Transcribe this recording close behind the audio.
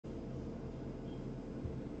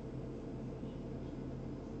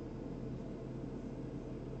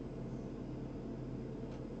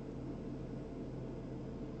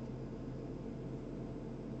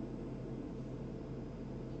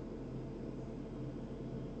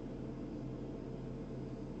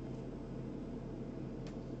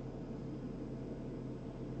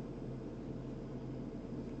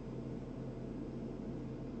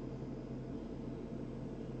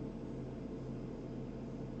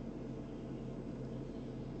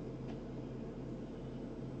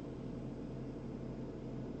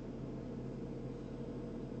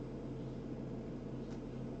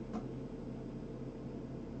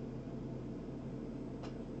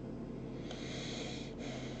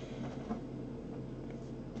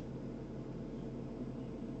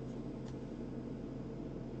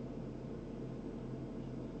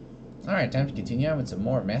Alright, time to continue on with some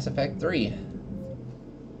more Mass Effect 3.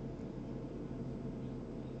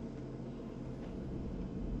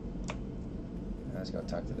 Let's go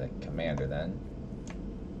talk to the commander then.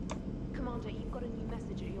 Commander, you've got a new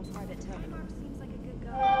message at your private terminal. Seems like a good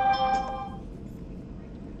guy.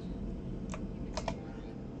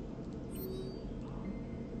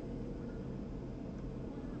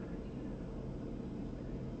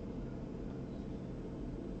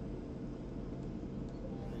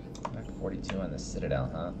 Mark 42 on the Citadel,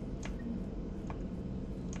 huh?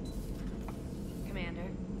 Commander.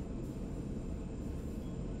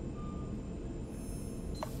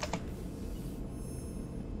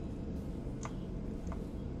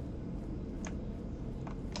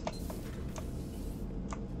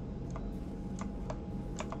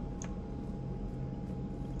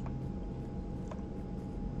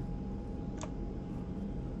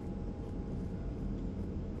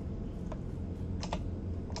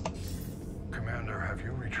 Commander, have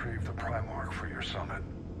you retrieved the Primarch for your summit?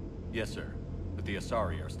 Yes, sir. But the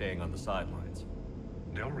Asari are staying on the sidelines.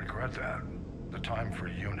 They'll regret that. The time for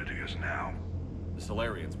unity is now. The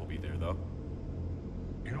Solarians will be there, though.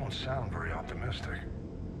 You don't sound very optimistic.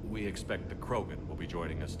 We expect the Krogan will be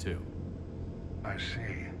joining us, too. I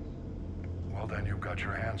see. Well, then you've got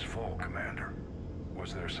your hands full, Commander.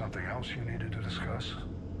 Was there something else you needed to discuss?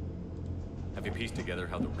 Have you pieced together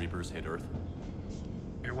how the Reapers hit Earth?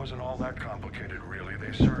 It wasn't all that complicated, really.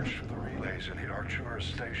 They searched for the relays and hit Arcturus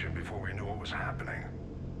Station before we knew what was happening.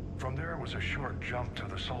 From there was a short jump to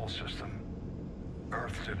the Sol system.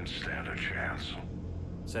 Earth didn't stand a chance.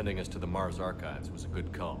 Sending us to the Mars Archives was a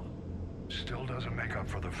good call. Still doesn't make up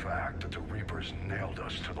for the fact that the Reapers nailed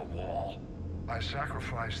us to the wall. I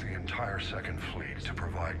sacrificed the entire Second Fleet to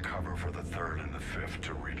provide cover for the Third and the Fifth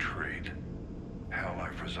to retreat. Hell, I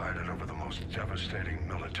presided over the most devastating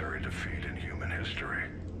military defeat in human history.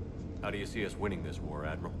 How do you see us winning this war,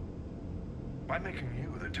 Admiral? By making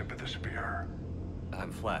you the tip of the spear.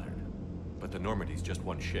 I'm flattered. But the Normandy's just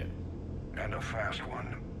one ship. And a fast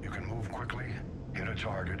one. You can move quickly, hit a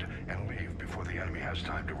target, and leave before the enemy has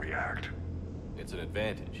time to react. It's an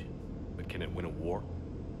advantage. But can it win a war?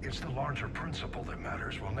 It's the larger principle that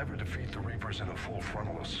matters. We'll never defeat the Reapers in a full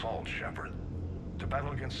frontal assault, Shepard. The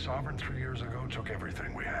battle against Sovereign 3 years ago took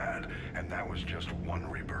everything we had, and that was just one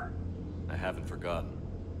Reaper. I haven't forgotten.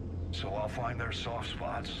 So I'll find their soft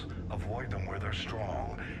spots, avoid them where they're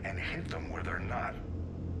strong, and hit them where they're not.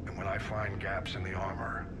 And when I find gaps in the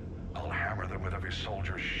armor, I'll hammer them with every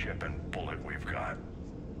soldier, ship, and bullet we've got.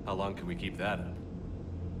 How long can we keep that up?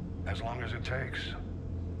 As long as it takes.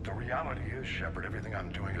 The reality is, Shepard, everything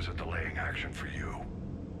I'm doing is a delaying action for you.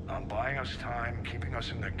 I'm buying us time, keeping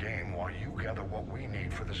us in the game while you gather what we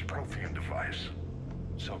need for this Prothean device.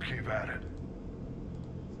 So keep at it.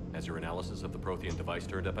 Has your analysis of the Prothean device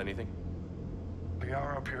turned up anything? The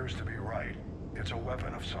hour appears to be right. It's a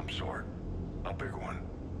weapon of some sort. A big one.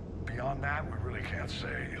 Beyond that, we really can't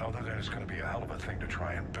say, other than it's going to be a hell of a thing to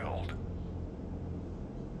try and build.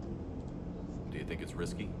 Do you think it's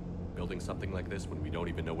risky? Building something like this when we don't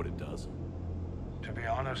even know what it does? To be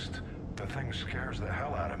honest, the thing scares the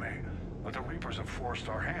hell out of me. But the Reapers have forced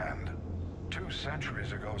our hand. 2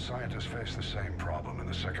 centuries ago, scientists faced the same problem in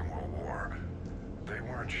the Second World War. They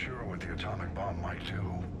weren't sure what the atomic bomb might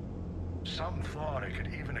do. Some thought it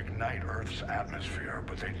could even ignite Earth's atmosphere,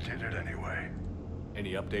 but they did it anyway.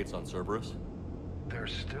 Any updates on Cerberus?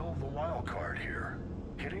 There's still the wild card here.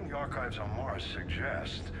 Hitting the archives on Mars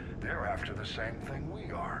suggests they're after the same thing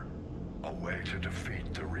we are. A way to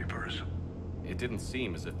defeat the Reapers. It didn't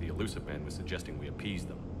seem as if the Illusive Man was suggesting we appease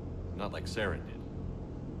them. Not like Saren did.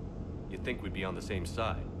 You'd think we'd be on the same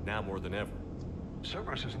side, now more than ever.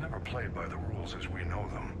 Cerberus has never played by the rules as we know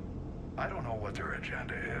them. I don't know what their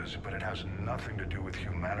agenda is, but it has nothing to do with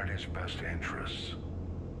humanity's best interests.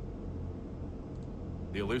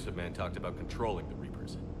 The Illusive Man talked about controlling the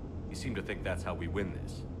Reapers. He seemed to think that's how we win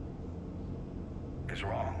this. He's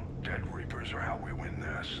wrong. Dead Reapers are how we win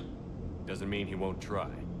this. Doesn't mean he won't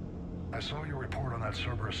try. I saw your report on that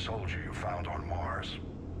Cerberus soldier you found on Mars.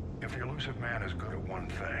 If the Illusive Man is good at one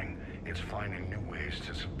thing, it's finding new ways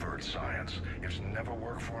to subvert science. It's never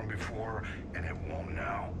worked for him before, and it won't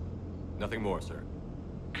now. Nothing more, sir.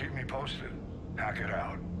 Keep me posted. Hack it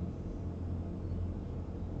out.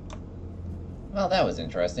 Well, that was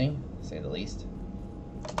interesting, to say the least.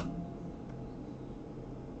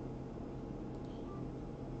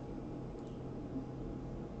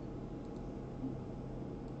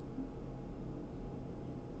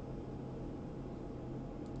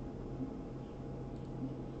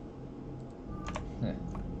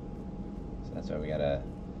 So that's why we gotta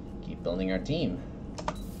keep building our team.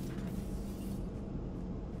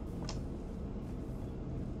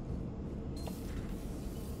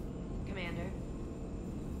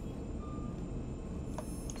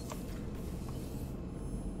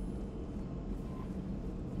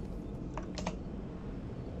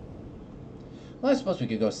 Well, I suppose we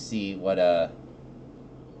could go see what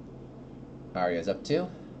Arya's up to.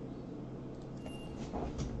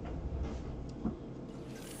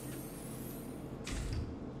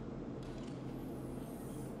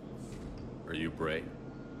 Are you Bray?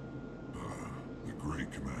 The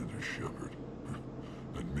great Commander Shepard.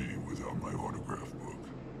 And me without my autograph book.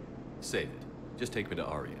 Save it. Just take me to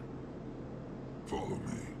Arya. Follow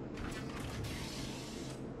me.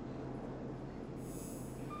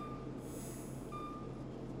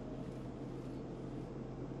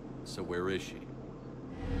 So where is she?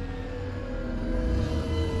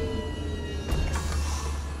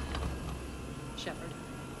 Shepard.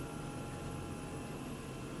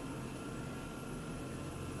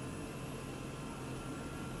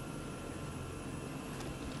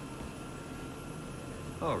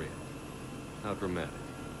 Arya. How dramatic.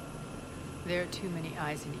 There are too many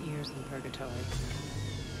eyes and ears in Purgatory.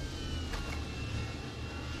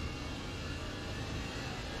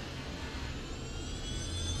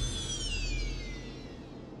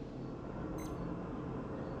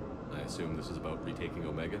 I assume this is about retaking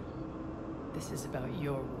Omega? This is about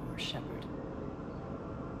your war, Shepard.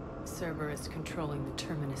 Cerberus controlling the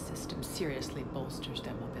Terminus system seriously bolsters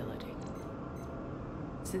their mobility.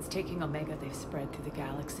 Since taking Omega, they've spread through the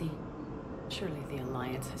galaxy. Surely the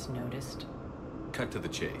Alliance has noticed. Cut to the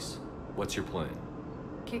chase. What's your plan?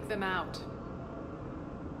 Kick them out.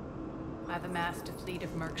 I've amassed a fleet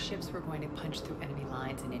of merc ships. We're going to punch through enemy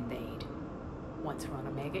lines and invade. Once we're on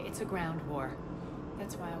Omega, it's a ground war.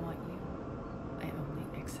 That's why I want you. I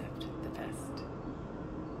only accept the best.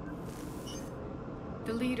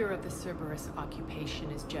 The leader of the Cerberus occupation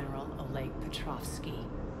is General Oleg Petrovsky.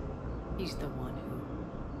 He's the one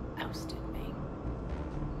who ousted me.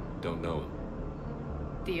 Don't know him.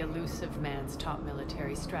 The elusive man's top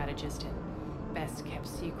military strategist and best kept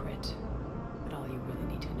secret. But all you really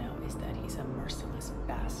need to know is that he's a merciless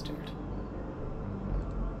bastard.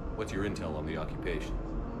 What's your intel on the occupation?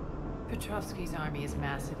 Petrovsky's army is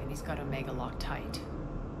massive and he's got Omega locked tight.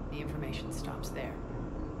 The information stops there.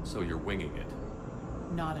 So you're winging it?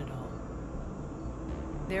 Not at all.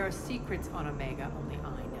 There are secrets on Omega only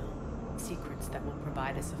I know. Secrets that will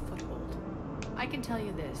provide us a foothold. I can tell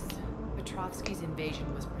you this. Petrovsky's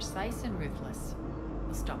invasion was precise and ruthless.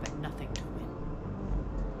 He'll stop at nothing to win.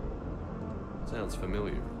 Sounds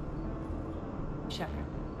familiar. Shepard,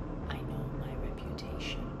 I know my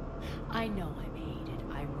reputation. I know I'm hated.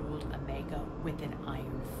 I ruled Omega with an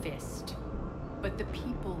iron fist. But the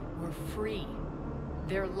people were free.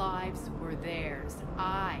 Their lives were theirs.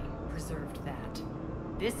 I preserved that.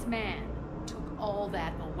 This man took all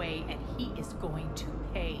that away, and he is going to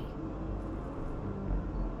pay.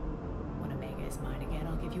 When Omega is mine again,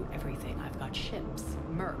 I'll give you everything. I've got ships,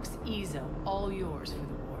 mercs, Ezo, all yours for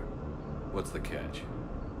the war. What's the catch?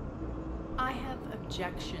 I have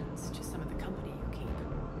objections to some of the company you keep.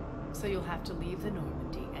 So you'll have to leave the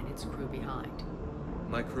Normandy and its crew behind.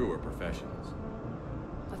 My crew are professionals.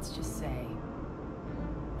 Let's just say,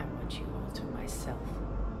 I want you all to myself.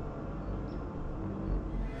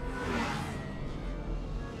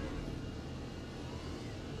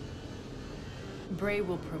 Bray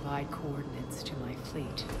will provide coordinates to my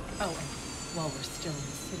fleet. Oh, and while we're still in the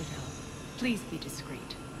Citadel, please be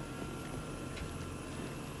discreet.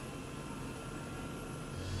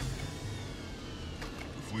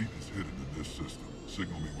 The fleet is hidden in this system.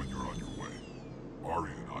 Signal me when you're on your way.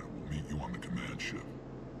 Arya and I will meet you on the command ship.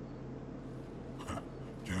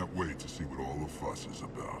 Can't wait to see what all the fuss is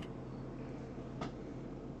about.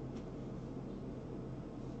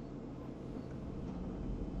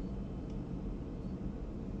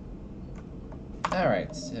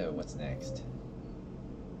 Alright, so what's next?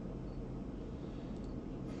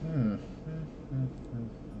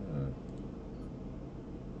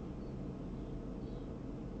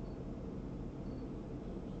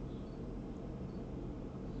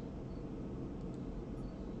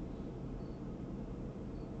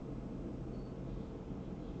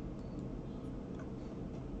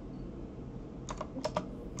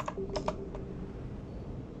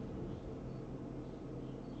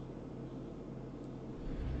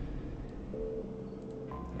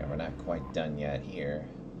 Yeah, we're not quite done yet here.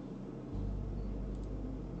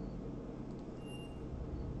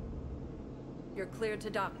 You're cleared to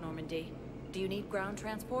dock, Normandy. Do you need ground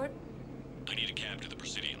transport? I need a cab to the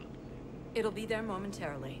Presidium. It'll be there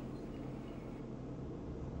momentarily.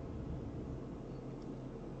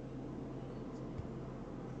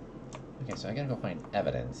 Okay, so I gotta go find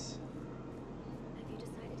evidence. Have you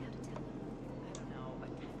decided how to tell him? I don't know, but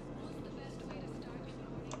what's the best way to start your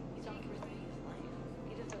morning? He's not risking his life.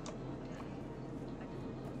 He doesn't want to.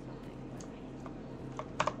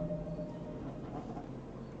 I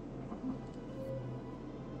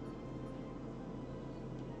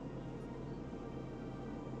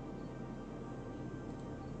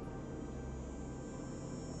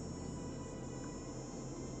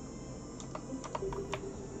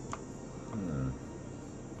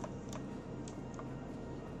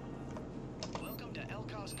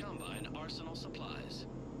arsenal supplies.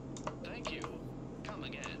 Thank you. Come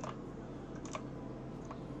again.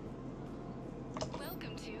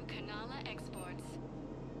 Welcome to Kanala Exports.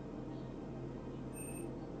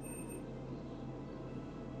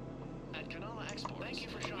 At Kanala Exports, thank you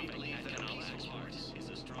for shopping. We believe that Kanala Exports is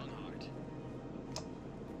a strong heart.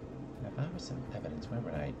 If I was some evidence, where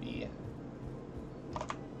would I be?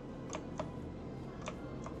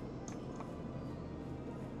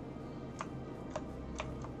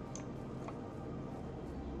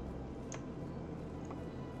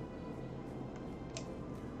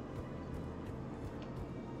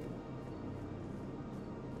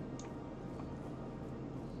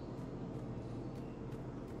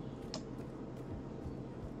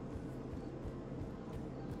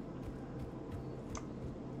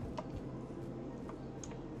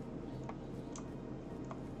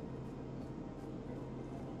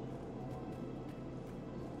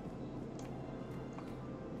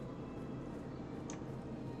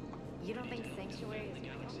 You don't think Sanctuary is real?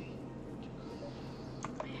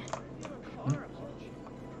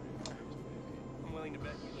 I'm willing to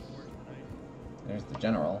bet you look worse tonight. There's the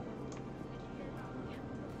general.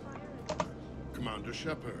 Commander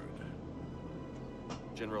Shepard.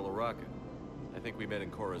 General Araka, I think we met in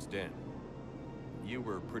Korra's den. You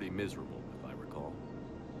were pretty miserable, if I recall.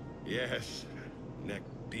 Yes, neck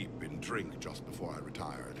deep in drink just before I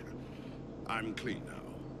retired. I'm clean now,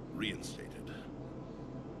 reinstated.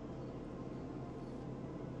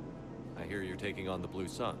 I hear you're taking on the Blue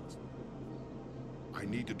Suns. I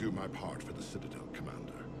need to do my part for the Citadel,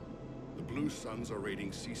 Commander. The Blue Suns are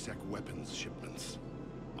raiding C-Sec weapons shipments.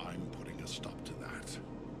 I'm putting a stop to that.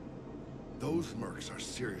 Those mercs are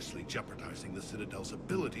seriously jeopardizing the Citadel's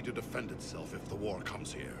ability to defend itself if the war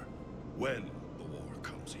comes here. When the war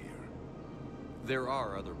comes here. There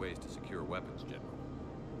are other ways to secure weapons, General.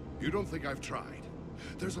 You don't think I've tried?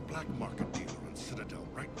 There's a black market dealer on Citadel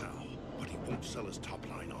right now, but he won't sell his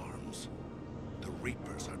top-line arms. The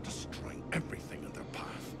Reapers are destroying everything in their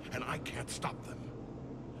path, and I can't stop them.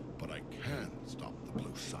 But I can stop the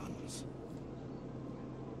Blue Suns.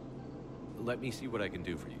 Let me see what I can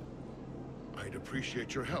do for you. I'd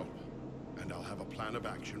appreciate your help, and I'll have a plan of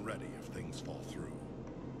action ready if things fall through.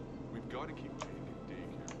 We've got to keep Jake in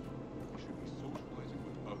daycare. We should be socializing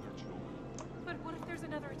with other children. But what if there's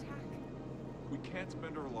another attack? We can't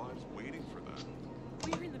spend our lives waiting for that.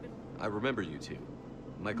 We're in the middle. I remember you two.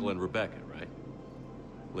 Michael and Rebecca, right?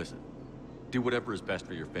 Listen, do whatever is best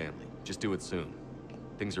for your family. Just do it soon.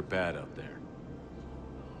 Things are bad out there.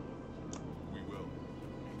 We will.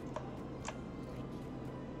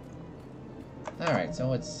 Alright,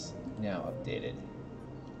 so it's now updated.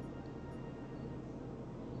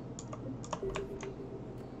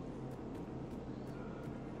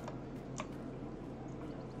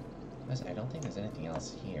 Plus, I don't think there's anything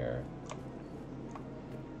else here.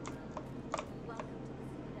 Welcome to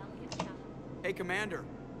the Citadel gift shop. Hey, Commander,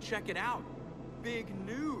 check it out. Big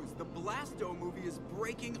news! The Blasto movie is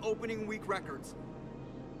breaking opening week records.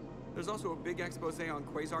 There's also a big expose on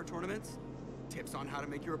Quasar tournaments, tips on how to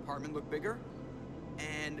make your apartment look bigger,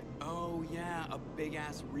 and, oh yeah, a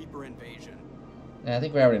big-ass Reaper invasion. Yeah, I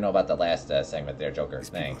think we already know about the last segment there, Joker. These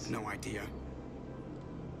people Thanks. have no idea.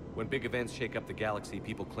 When big events shake up the galaxy,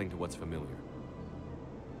 people cling to what's familiar.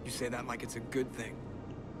 You say that like it's a good thing.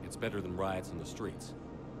 It's better than riots in the streets.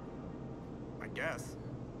 I guess.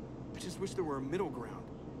 I just wish there were a middle ground.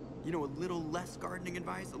 You know, a little less gardening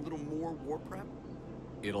advice, a little more war prep.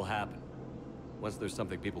 It'll happen. Once there's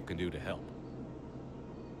something people can do to help.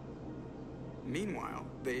 Meanwhile,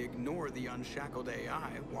 they ignore the unshackled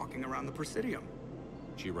AI walking around the Presidium.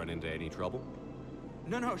 She run into any trouble?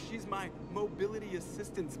 No, she's my mobility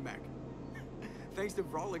assistance mech. Thanks to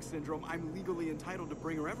Vralik syndrome, I'm legally entitled to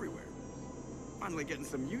bring her everywhere. Finally getting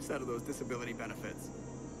some use out of those disability benefits.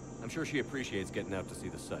 I'm sure she appreciates getting out to see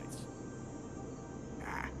the sights.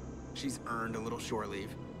 Ah, she's earned a little shore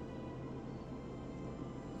leave.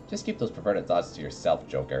 Just keep those perverted thoughts to yourself,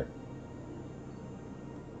 Joker.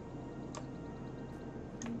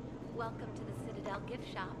 Welcome to the Citadel gift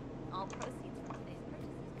shop. All proceeds from today's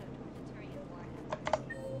purchases go toward deterring war efforts.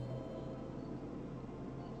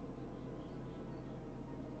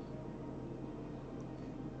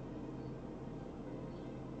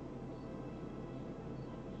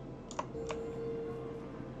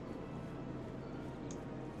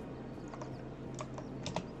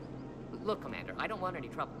 Look, Commander, I don't want any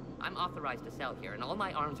trouble. I'm authorized to sell here, and all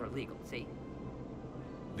my arms are legal, see?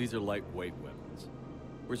 These are lightweight weapons.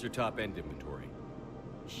 Where's your top-end inventory?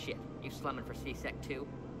 Shit, you slumming for C-Sec too?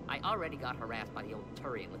 I already got harassed by the old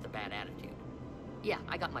Turian with a bad attitude. Yeah,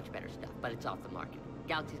 I got much better stuff, but it's off the market.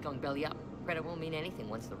 Galaxy's going belly up. Credit won't mean anything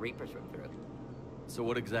once the Reapers rip through. So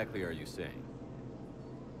what exactly are you saying?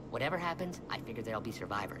 Whatever happens, I figure there'll be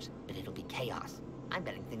survivors, but it'll be chaos. I'm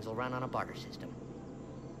betting things will run on a barter system.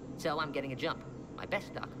 So I'm getting a jump. My best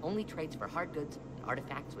stock only trades for hard goods and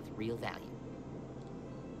artifacts with real value.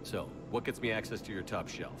 So, what gets me access to your top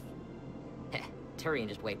shelf? Heh, Turian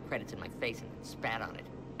just waved credits in my face and spat on it.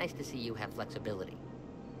 Nice to see you have flexibility.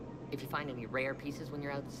 If you find any rare pieces when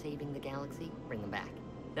you're out saving the galaxy, bring them back.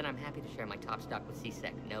 Then I'm happy to share my top stock with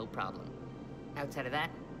C-Sec, no problem. Outside of that,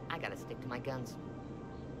 I gotta stick to my guns.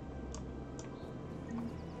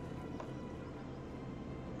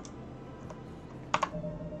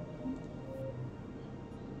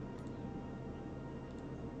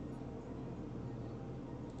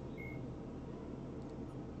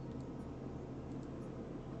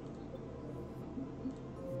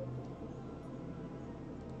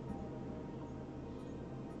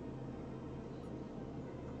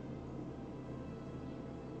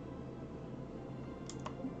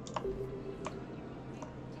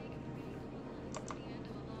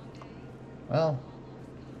 Well,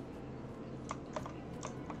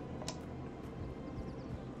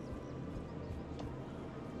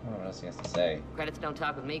 I don't know what else he has to say. Credits don't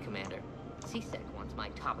talk with me, Commander. C-Sec wants my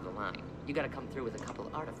top of the line. You gotta come through with a couple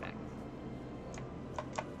of artifacts.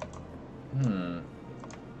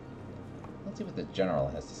 Let's see what the General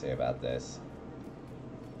has to say about this.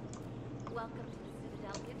 Welcome to the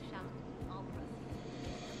Citadel gift shop. All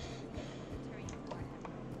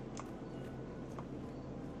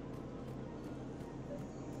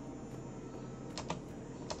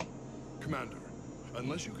Commander,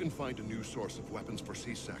 unless you can find a new source of weapons for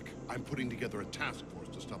C-Sec, I'm putting together a task force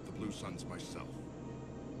to stop the Blue Suns myself.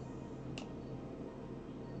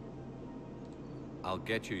 I'll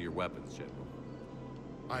get you your weapons, General.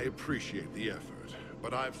 I appreciate the effort,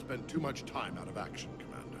 but I've spent too much time out of action,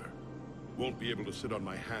 Commander. Won't be able to sit on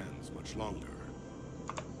my hands much longer.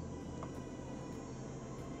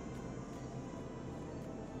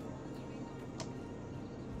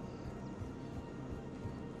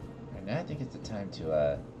 And now I think it's the time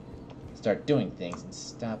to start doing things and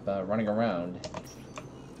stop running around.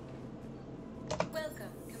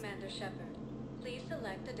 Welcome, Commander Shepard. Please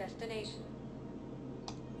select a destination.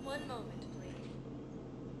 One moment, please.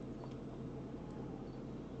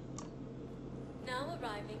 Now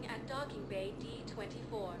arriving at Docking Bay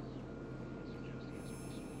D-24.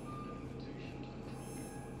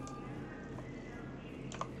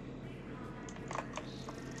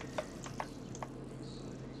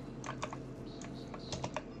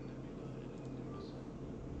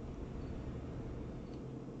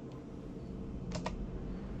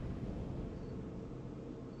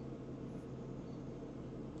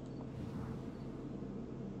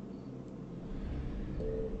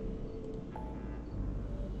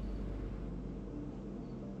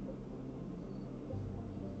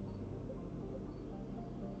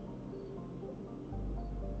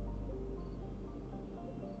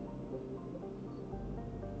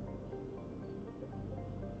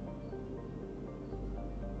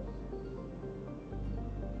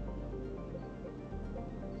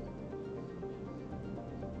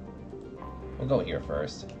 We'll go here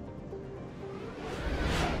first.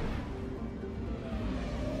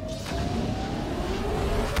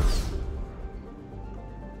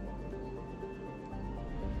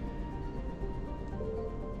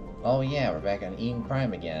 Oh yeah, we're back on Eden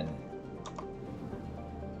Prime again.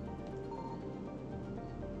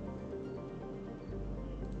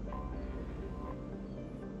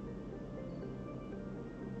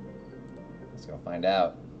 Let's go find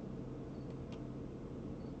out.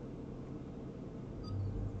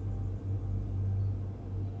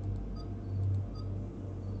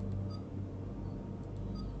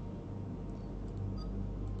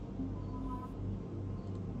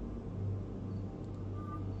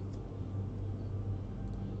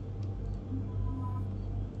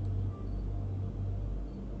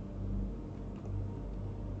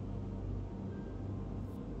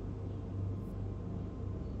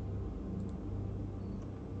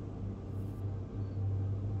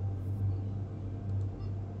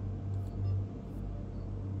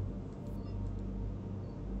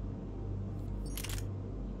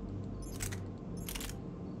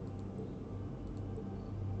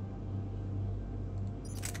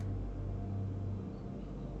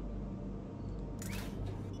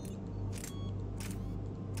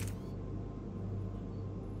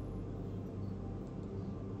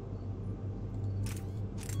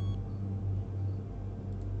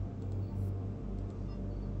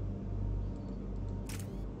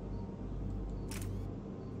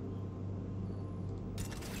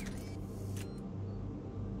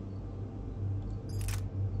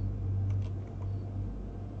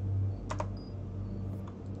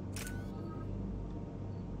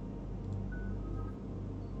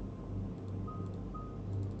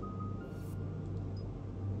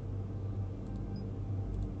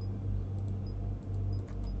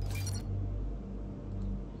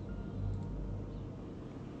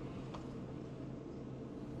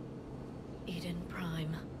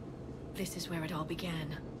 This is where it all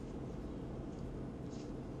began.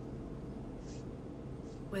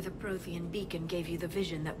 Where the Prothean beacon gave you the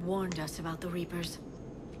vision that warned us about the Reapers.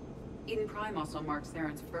 Eden Prime also marks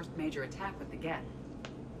Theron's first major attack with the Geth.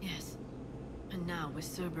 Yes. And now, with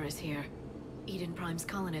Cerberus here, Eden Prime's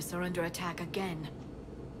colonists are under attack again.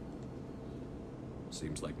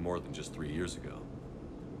 Seems like more than just 3 years ago.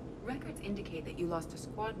 Records indicate that you lost a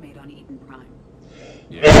squad mate on Eden Prime.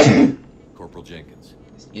 Yeah. Corporal Jenkins.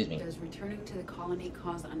 Excuse me. Does returning to the colony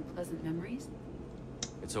cause unpleasant memories?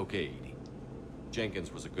 It's okay, Edie.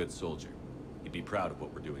 Jenkins was a good soldier. He'd be proud of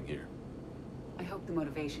what we're doing here. I hope the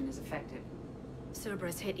motivation is effective.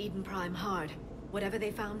 Cerberus hit Eden Prime hard. Whatever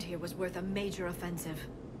they found here was worth a major offensive.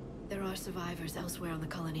 There are survivors elsewhere on the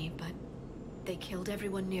colony, but they killed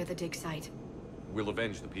everyone near the dig site. We'll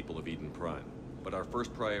avenge the people of Eden Prime, but our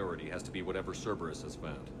first priority has to be whatever Cerberus has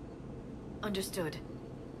found. Understood.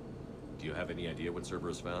 Do you have any idea what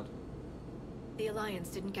Cerberus found? The Alliance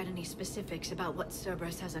didn't get any specifics about what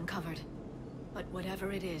Cerberus has uncovered. But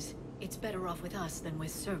whatever it is, it's better off with us than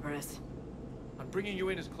with Cerberus. I'm bringing you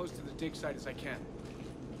in as close to the dig site as I can.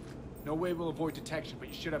 No way we'll avoid detection, but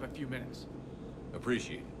you should have a few minutes.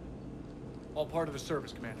 Appreciate it. All part of the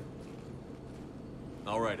service, Commander.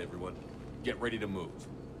 All right, everyone. Get ready to move.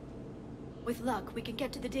 With luck, we can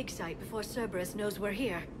get to the dig site before Cerberus knows we're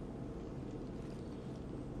here.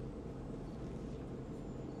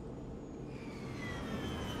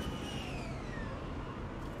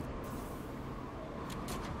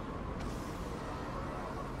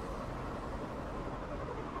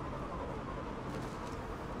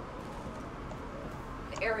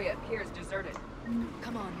 The area appears deserted.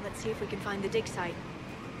 Come on, let's see if we can find the dig site.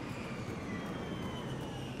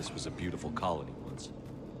 This was a beautiful colony once.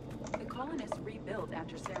 The colonists rebuilt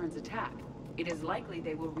after Saren's attack. It is likely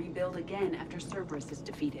they will rebuild again after Cerberus is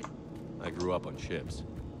defeated. I grew up on ships.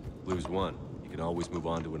 Lose one, you can always move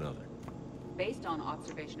on to another. Based on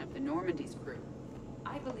observation of the Normandy's crew,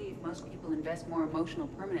 I believe most people invest more emotional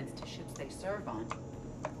permanence to ships they serve on.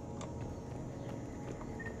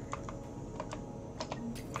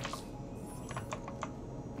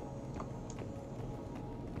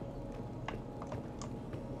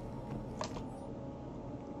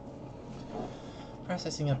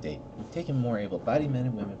 Processing update. We've taken more able-bodied men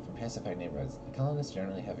and women from pacified neighborhoods. The colonists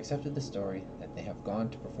generally have accepted the story that they have gone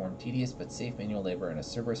to perform tedious but safe manual labor in a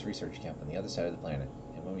Cerberus research camp on the other side of the planet.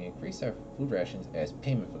 And when we increased our food rations as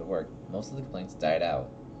payment for the work, most of the complaints died out.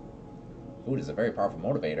 Food is a very powerful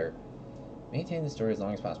motivator. Maintain the story as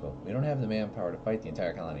long as possible. We don't have the manpower to fight the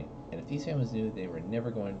entire colony. And if these families knew they were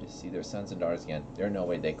never going to see their sons and daughters again, there's no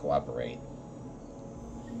way they'd cooperate.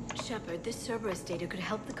 Shepard, this Cerberus data could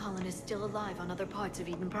help the colonists still alive on other parts of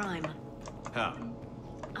Eden Prime. How?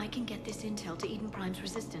 I can get this intel to Eden Prime's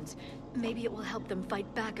resistance. Maybe it will help them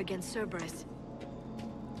fight back against Cerberus.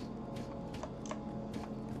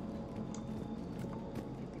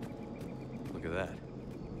 Look at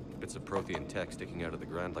that. Bits of Prothean tech sticking out of the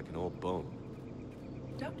ground like an old bone.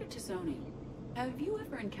 Dr. Tazzoni, have you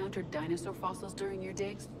ever encountered dinosaur fossils during your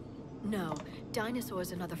digs? No.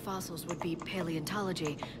 Dinosaurs and other fossils would be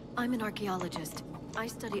paleontology. I'm an archaeologist. I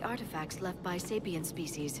study artifacts left by sapient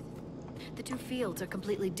species. The two fields are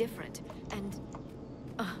completely different, and...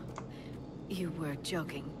 you were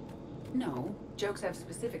joking. No. Jokes have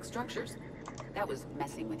specific structures. That was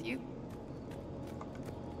messing with you.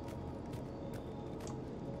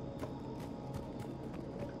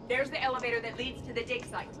 There's the elevator that leads to the dig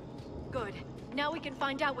site. Good. Now we can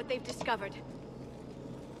find out what they've discovered.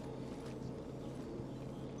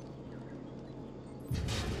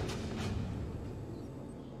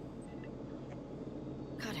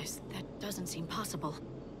 Goddess, that doesn't seem possible.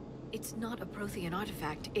 It's not a Prothean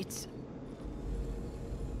artifact, it's...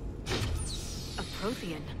 a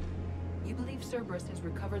Prothean. You believe Cerberus has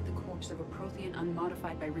recovered the corpse of a Prothean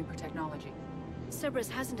unmodified by Reaper technology? Cerberus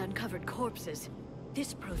hasn't uncovered corpses.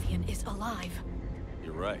 This Prothean is alive.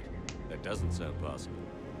 You're right. That doesn't sound possible.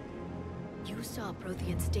 You saw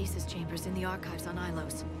Prothean stasis chambers in the archives on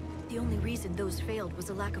Ilos. The only reason those failed was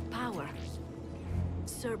a lack of power.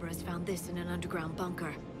 Cerberus found this in an underground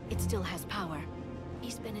bunker. It still has power.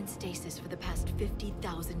 He's been in stasis for the past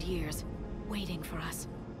 50,000 years, waiting for us.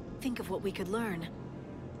 Think of what we could learn.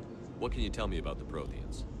 What can you tell me about the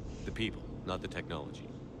Protheans? The people, not the technology.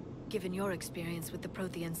 Given your experience with the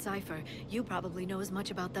Prothean cipher, you probably know as much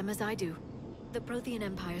about them as I do. The Prothean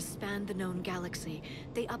Empire spanned the known galaxy.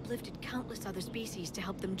 They uplifted countless other species to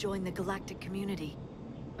help them join the galactic community.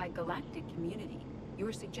 By galactic community, you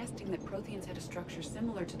are suggesting that Protheans had a structure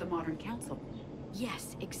similar to the modern council?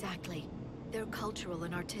 Yes, exactly. Their cultural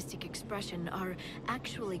and artistic expression are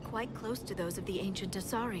actually quite close to those of the ancient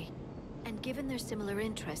Asari. And given their similar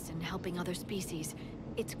interests in helping other species,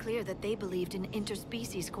 it's clear that they believed in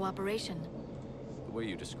interspecies cooperation. The way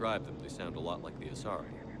you describe them, they sound a lot like the Asari.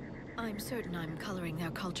 I'm certain I'm coloring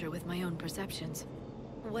their culture with my own perceptions.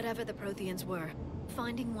 Whatever the Protheans were,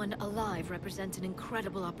 finding one alive represents an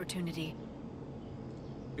incredible opportunity.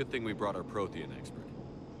 Good thing we brought our Prothean expert.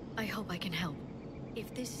 I hope I can help.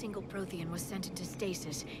 If this single Prothean was sent into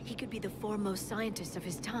stasis, he could be the foremost scientist of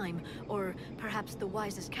his time, or perhaps the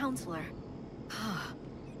wisest counselor.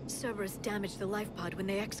 Cerberus damaged the life pod when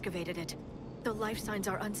they excavated it. The life signs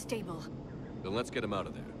are unstable. Then let's get him out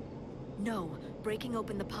of there. No, breaking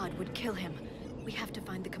open the pod would kill him. We have to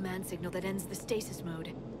find the command signal that ends the stasis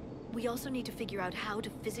mode. We also need to figure out how to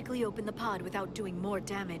physically open the pod without doing more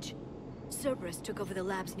damage. Cerberus took over the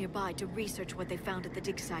labs nearby to research what they found at the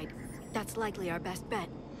dig site. That's likely our best bet.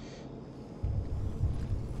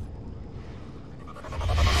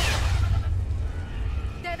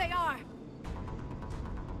 There they are!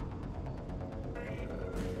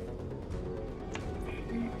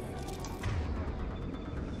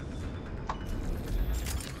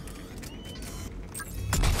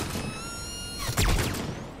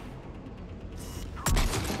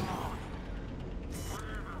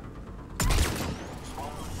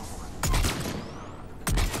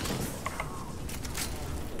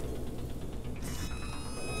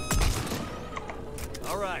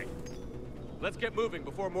 Let's get moving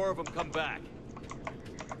before more of them come back.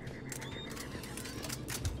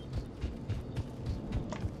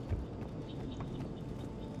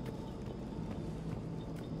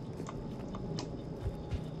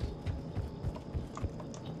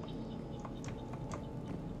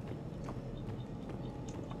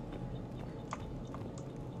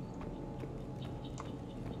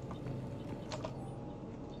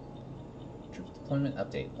 Deployment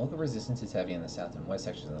update. Local resistance is heavy in the south and west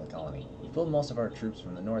sections of the colony. We pulled most of our troops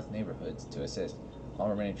from the north neighborhoods to assist. All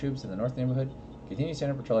remaining troops in the north neighborhood continue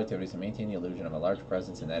standard patrol activities and maintain the illusion of a large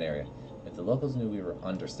presence in that area. If the locals knew we were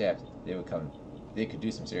understaffed, they could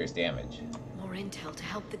do some serious damage. More intel to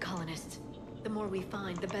help the colonists. The more we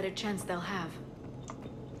find, the better chance they'll have.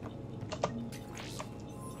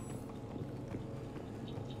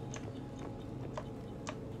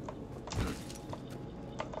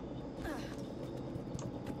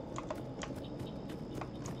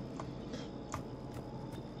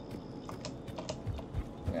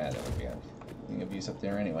 Up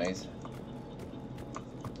there anyways.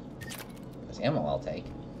 There's ammo I'll take.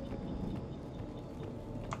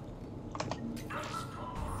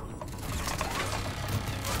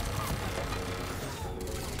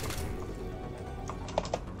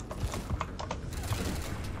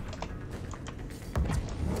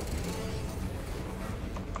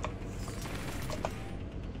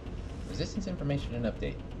 Resistance information and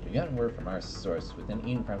update. We've gotten word from our source within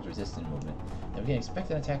Eden Prime's resistance movement that we can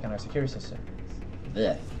expect an attack on our security system.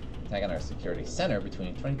 Attack on our security center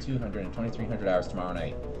between 2200 and 2300 hours tomorrow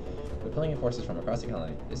night. We're pulling in forces from across the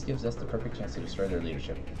colony. This gives us the perfect chance to destroy their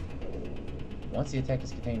leadership. Once the attack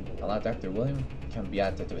is contained, allow Dr. William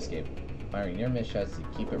Cambiata to escape, firing near-miss shots to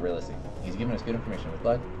keep it realistic. He's given us good information with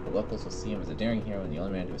luck. The locals will see him as a daring hero and the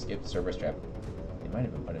only man to escape the Cerberus trap. They might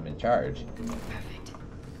even put him in charge. Perfect.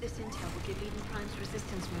 This intel will give Eden Prime's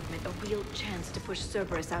resistance movement a real chance to push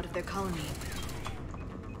Cerberus out of their colony.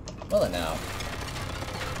 Well then now.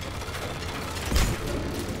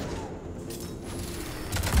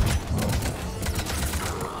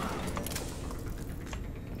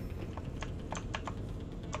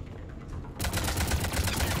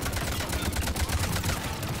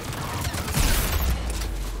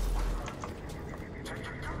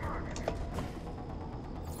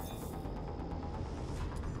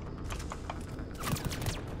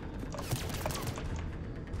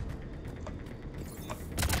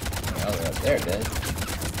 There it is.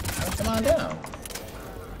 Oh, come on down.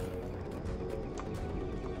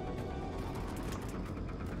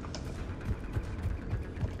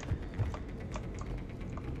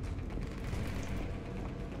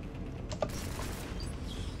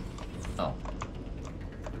 Oh.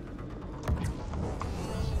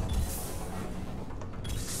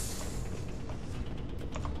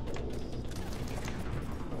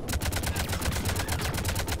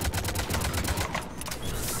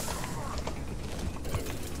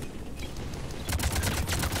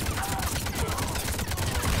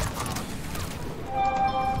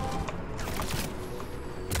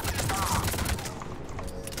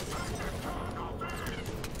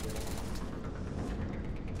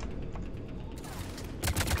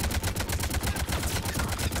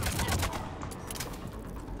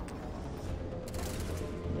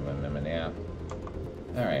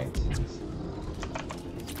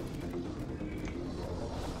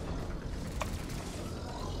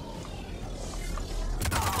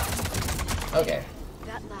 Okay.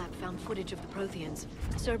 That lab found footage of the Protheans.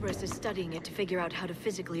 Cerberus is studying it to figure out how to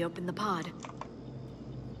physically open the pod.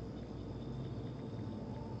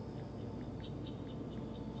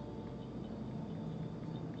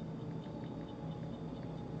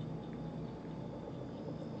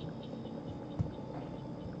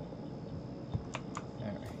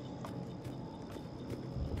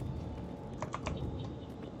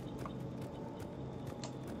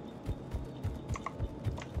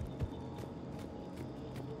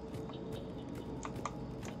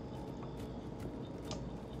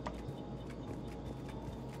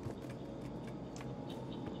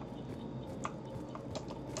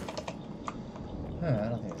 I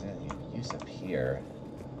don't think there's any use up here.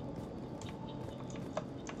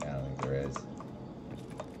 I don't think there is.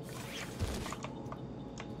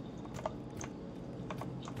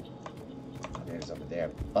 There's over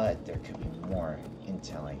there, but there could be more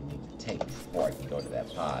intel I need to take before I can go to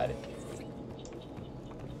that pod.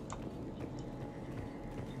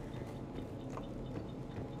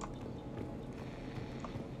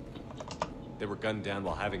 They were gunned down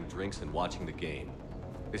while having drinks and watching the game.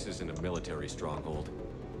 This isn't a military stronghold.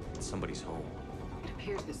 It's somebody's home. It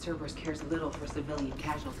appears that Cerberus cares little for civilian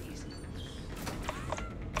casualties.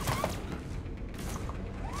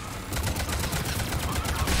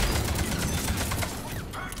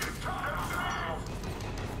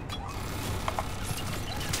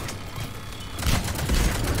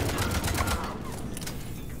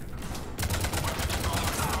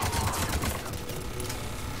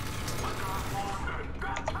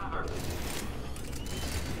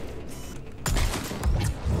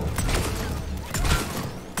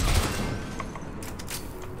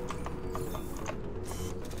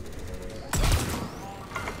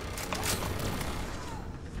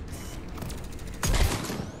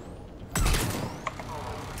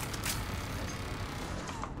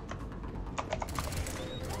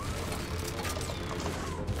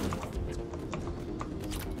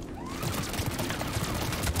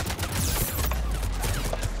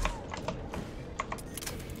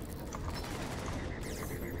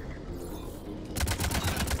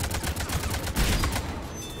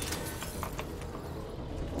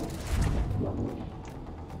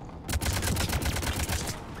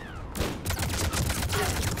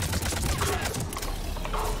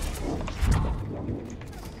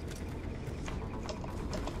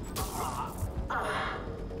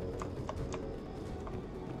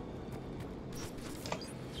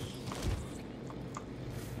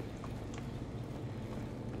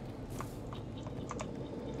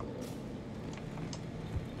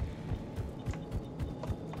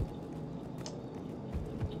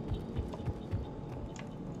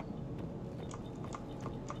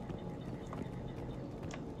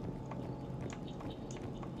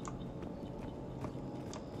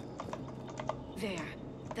 There.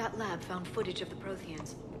 That lab found footage of the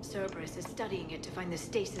Protheans. Cerberus is studying it to find the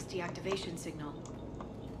stasis deactivation signal.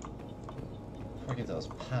 Before I get to those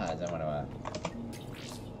pods, I want to,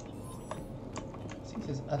 see if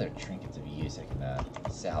there's other trinkets of use I can,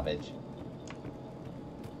 salvage.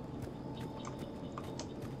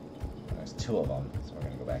 There's two of them, so we're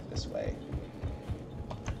gonna go back this way.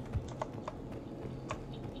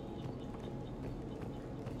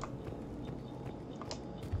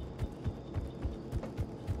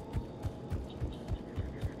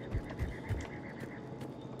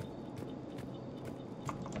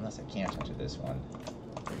 Unless I can't enter this one.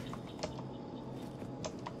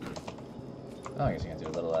 Oh, I guess we're gonna do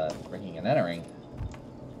a little, breaking and entering.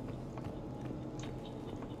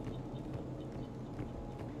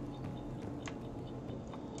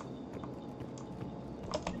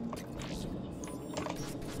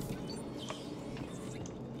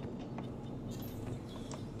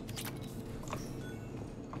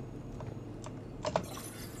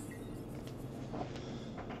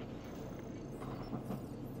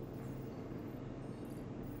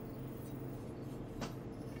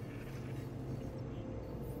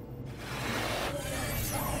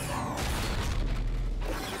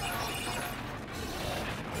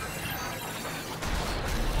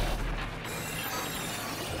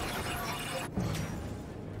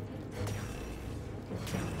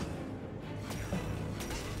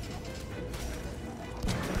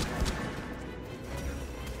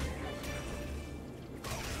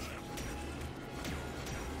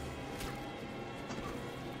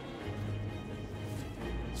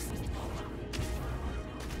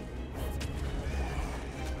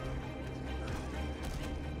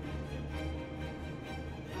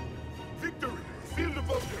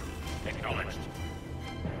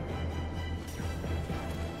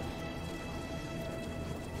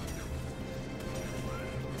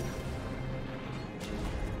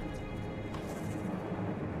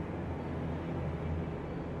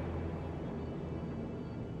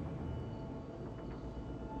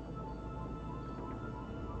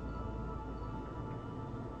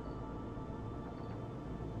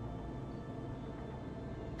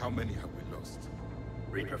 How many have we lost?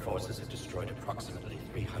 Reaper forces have destroyed approximately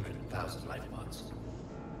 300,000 life pods.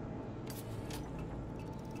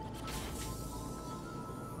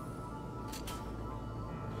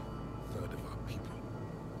 Third of our people.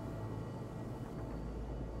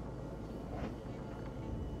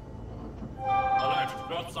 Alert!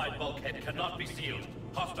 Northside bulkhead cannot be sealed.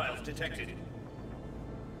 Hostiles detected.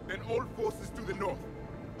 Then all forces to the north.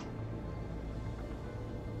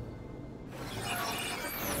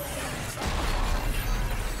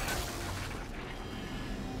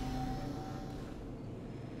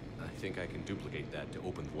 I think I can duplicate that to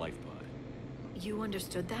open the life pod. You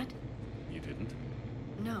understood that? You didn't?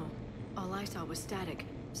 No. All I saw was static.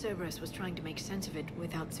 Cerberus was trying to make sense of it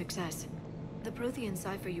without success. The Prothean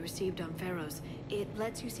cipher you received on Pharaohs, it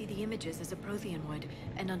lets you see the images as a Prothean would,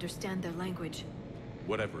 and understand their language.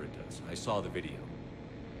 Whatever it does, I saw the video.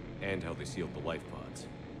 And how they sealed the life pods.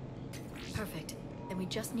 Perfect. Then we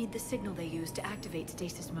just need the signal they used to activate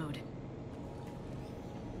stasis mode.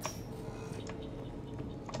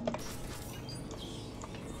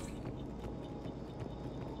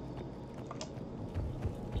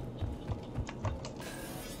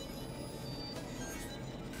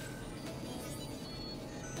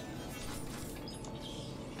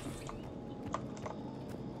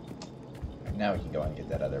 Now we can go and get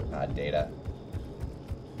that other pod data.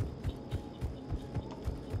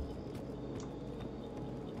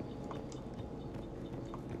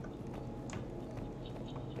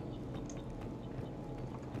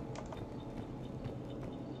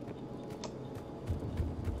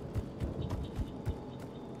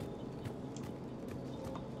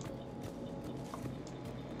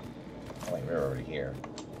 Oh wait, we're already here.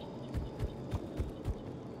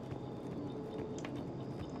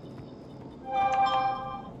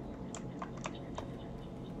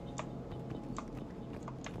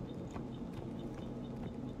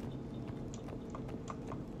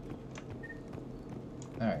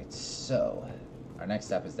 Alright, so our next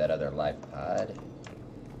step is that other life pod.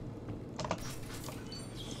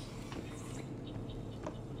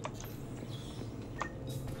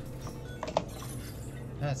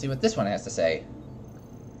 Let's see what this one has to say.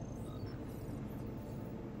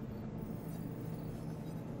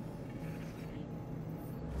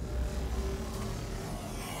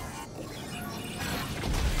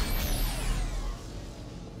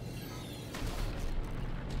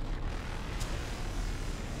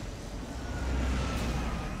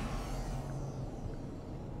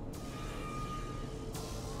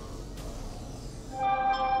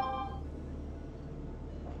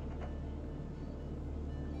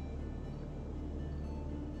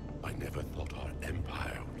 I never thought our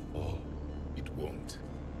empire would fall. It won't.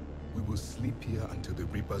 We will sleep here until the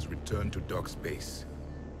Reapers return to dock space.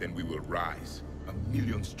 Then we will rise,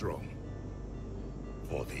 1,000,000 strong.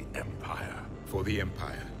 For the Empire. For the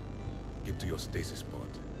Empire. Get to your stasis pod.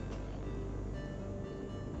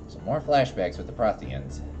 Some more flashbacks with the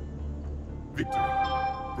Protheans.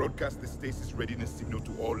 Victory. Broadcast the stasis readiness signal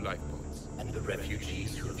to all life pods. And the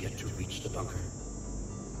refugees who have yet to reach the bunker.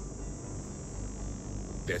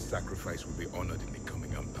 Their sacrifice will be honored in the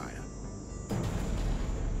coming Empire.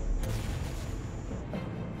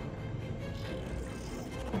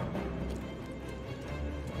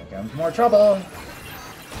 Here comes more trouble!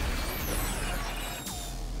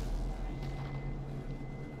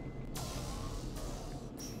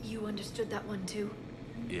 You understood that one too?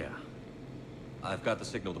 Yeah. I've got the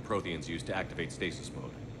signal the Protheans used to activate stasis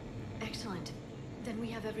mode. Excellent. Then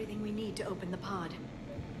we have everything we need to open the pod.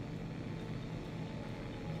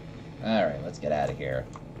 Alright, let's get out of here.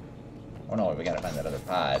 Oh no, we gotta find that other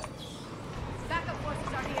pod. Backup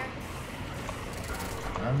forces are here.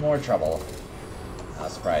 More trouble. How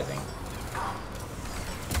surprising.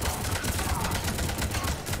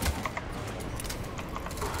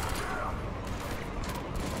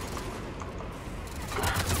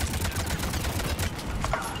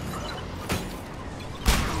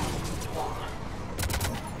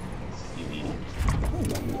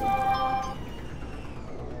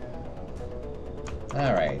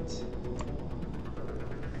 Alright.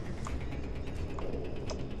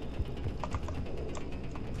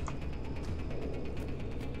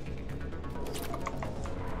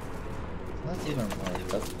 Let's even more.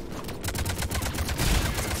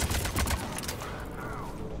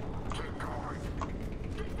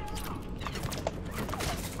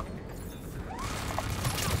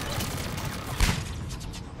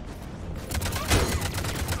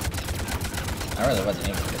 I really wasn't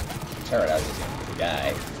aiming to turret, I was just aiming for the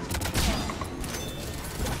guy.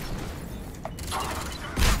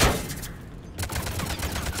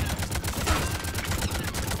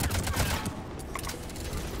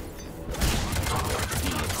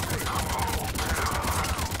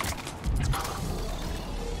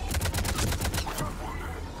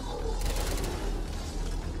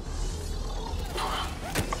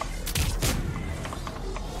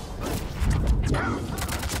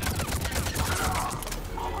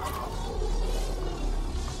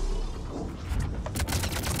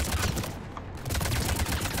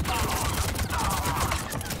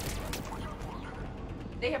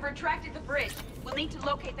 They have retracted the bridge. We'll need to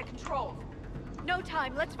locate the controls. No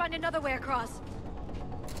time. Let's find another way across.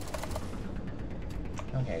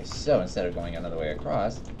 Okay, so instead of going another way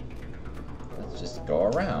across, let's just go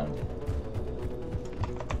around.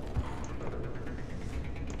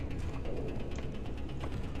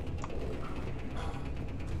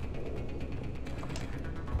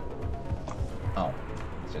 Oh,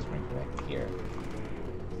 let's just bring it back here.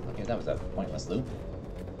 Okay, that was a pointless loop.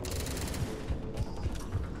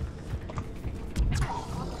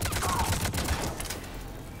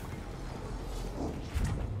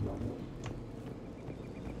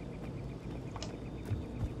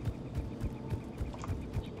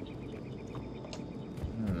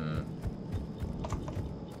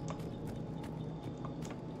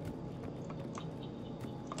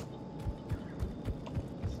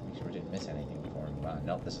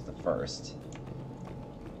 Nope, this is the first.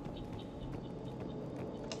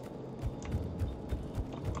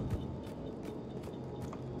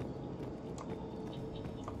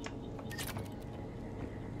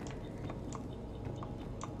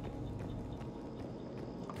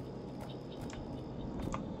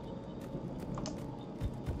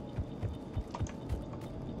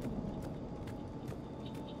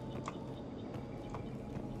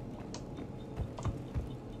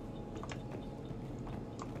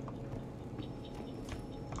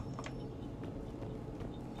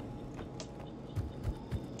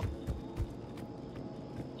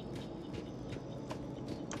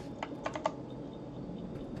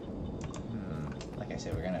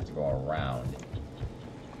 We're gonna have to go around.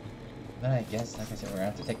 Then I guess, like I said, we're gonna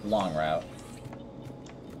have to take the long route.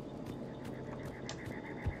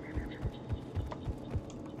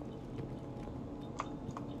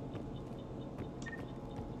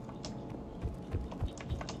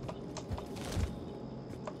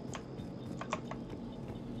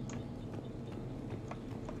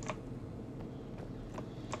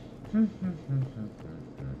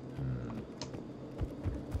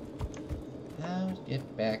 How to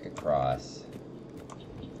get back across?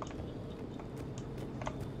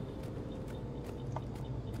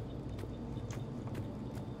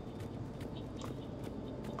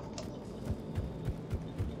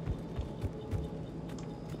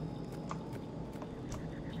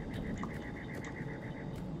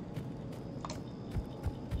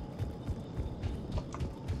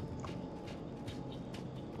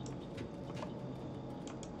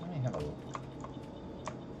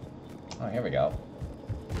 Oh, here we go.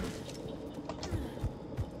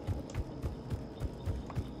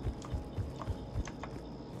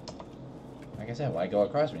 Like I said, why go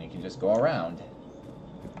across when you can just go around?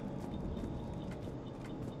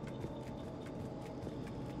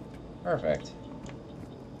 Perfect.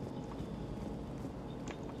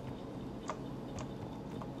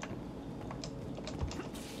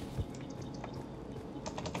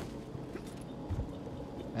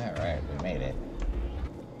 Alright, we made it.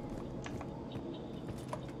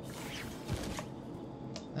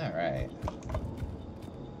 Alright.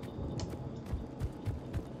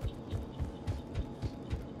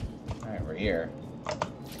 Alright, we're here.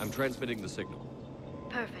 I'm transmitting the signal.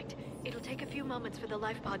 Perfect. It'll take a few moments for the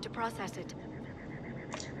life pod to process it.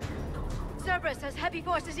 Cerberus has heavy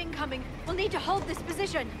forces incoming. We'll need to hold this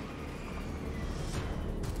position.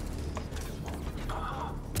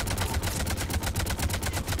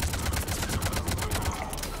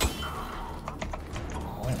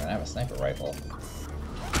 Wait a minute, I have a sniper rifle.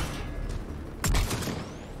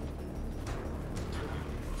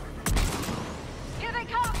 Here they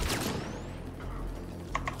come!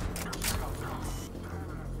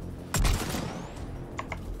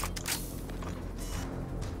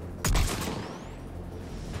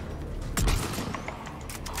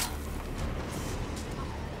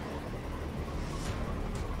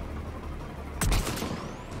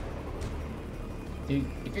 Dude,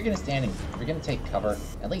 if you're gonna stand and if you're gonna take cover,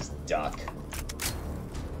 at least duck.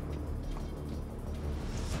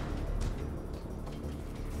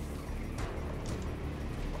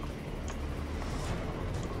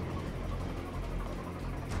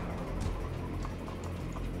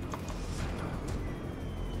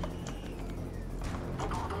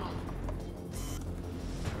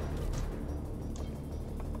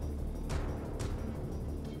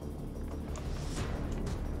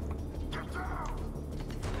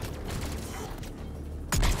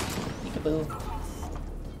 Peekaboo.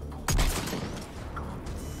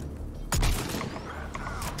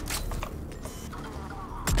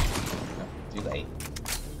 Too late.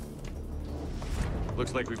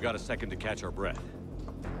 Looks like we've got a second to catch our breath.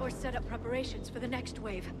 Or set up preparations for the next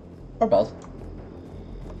wave. Or both.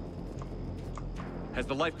 Has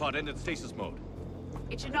the life pod ended stasis mode?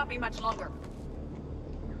 It should not be much longer.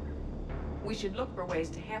 We should look for ways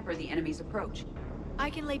to hamper the enemy's approach. I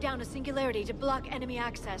can lay down a singularity to block enemy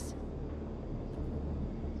access.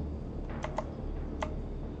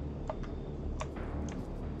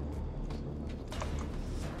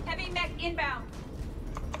 Heavy mech inbound.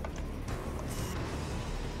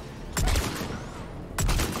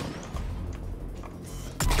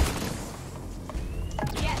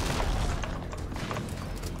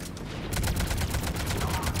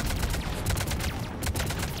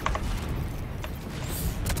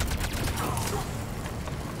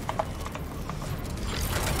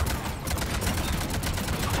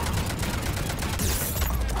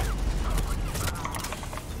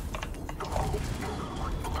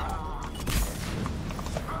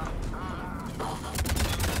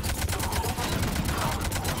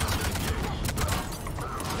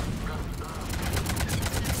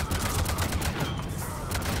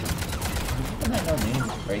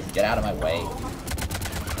 Get out of my way.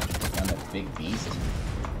 I'm a big beast.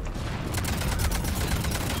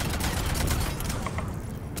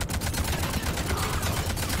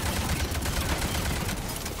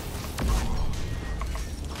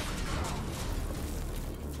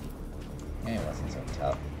 It wasn't so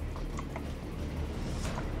tough.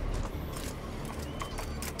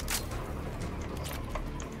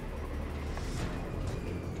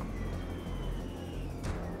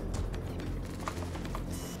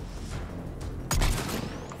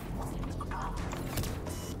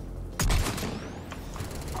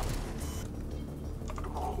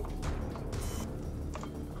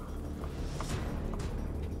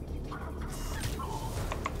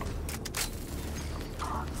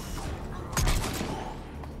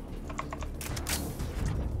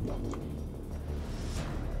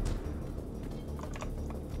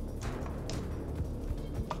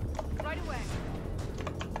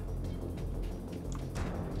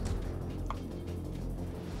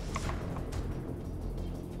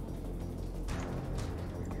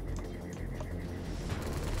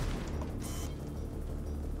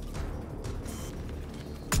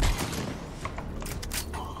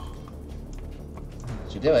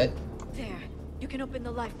 Do it. There. You can open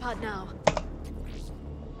the life pod now.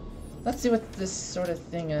 Let's see what this sort of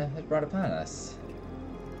thing has brought upon us.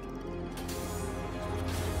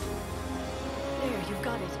 There, you've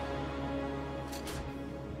got it.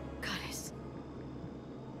 Goddess.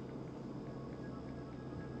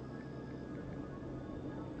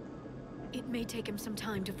 It may take him some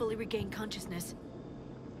time to fully regain consciousness.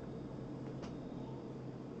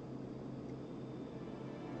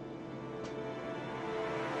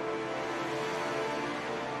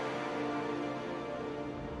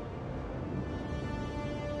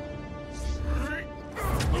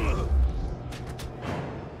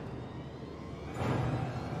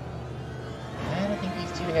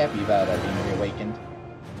 Happy about being reawakened.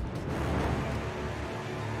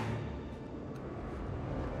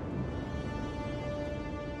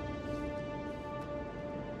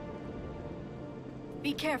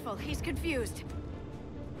 Be careful, he's confused.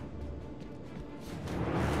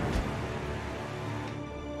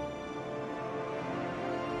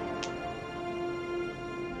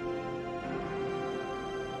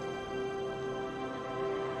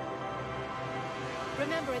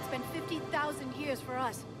 Remember, it's been 50,000 years for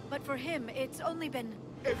us, but for him, it's only been...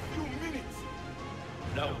 a few minutes!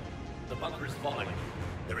 No, the bunker is falling.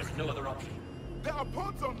 There is no other option. There are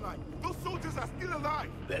pods online! Those soldiers are still alive!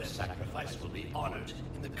 Their sacrifice will be honored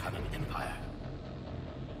in the coming Empire.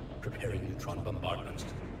 Preparing neutron bombardment.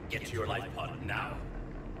 Get to your life pod now.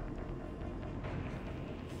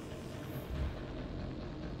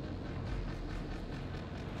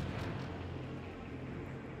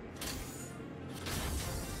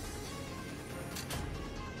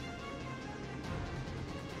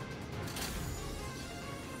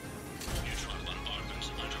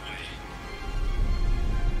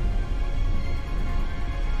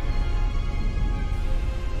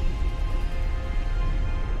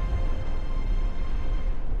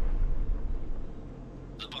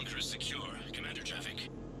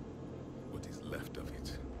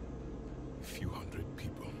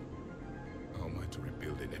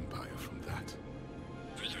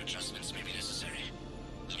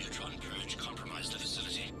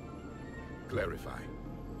 Clarify.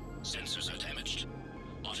 Sensors are damaged.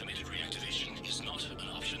 Automated reactivation is not an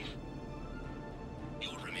option.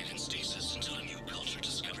 You'll remain in stasis until a new culture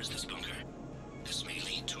discovers this bunker. This may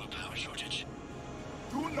lead to a power shortage.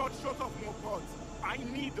 Do not shut off more pods. I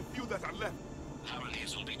need the few that are left. Power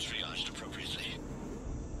needs will be triaged appropriately.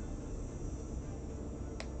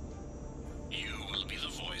 You will be the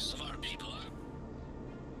voice of our people.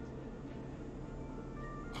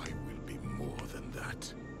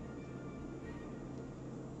 that.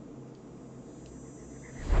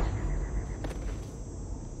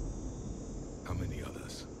 How many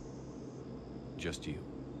others? Just you.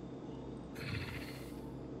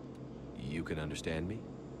 You can understand me?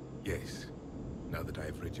 Yes. Now that I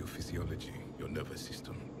have read your physiology, your nervous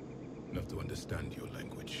system, enough to understand your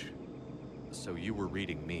language. So you were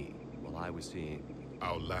reading me while I was seeing...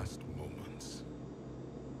 Our last moments.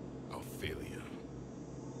 Our failure.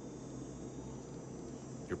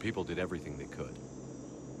 Your people did everything they could.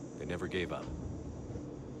 They never gave up.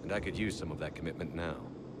 And I could use some of that commitment now.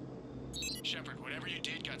 Shepard, whatever you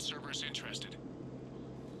did got Cerberus interested.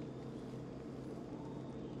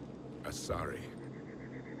 Asari.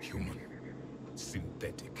 Human.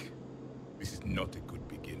 Synthetic. This is not a good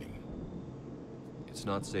beginning. It's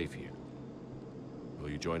not safe here. Will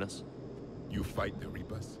you join us? You fight the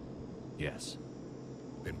Reapers? Yes.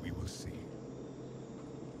 Then we will see.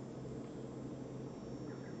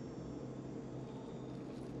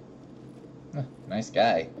 Nice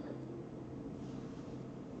guy.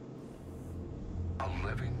 A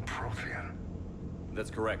living Prothean.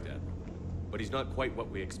 That's correct, Admiral. But he's not quite what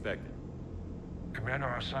we expected. Commander,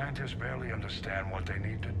 our scientists barely understand what they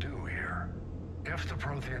need to do here. If the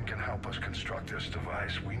Prothean can help us construct this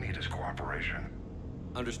device, we need his cooperation.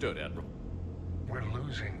 Understood, Admiral. We're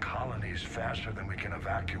losing colonies faster than we can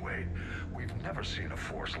evacuate. We've never seen a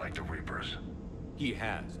force like the Reapers. He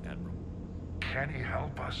has, Admiral. Can he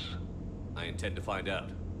help us? I intend to find out.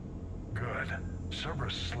 Good.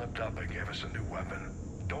 Cerberus slipped up and gave us a new weapon.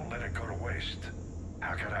 Don't let it go to waste.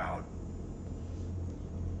 Hack it out.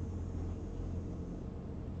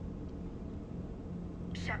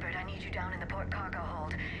 Shepard, I need you down in the port cargo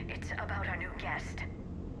hold. It's about our new guest.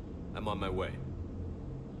 I'm on my way.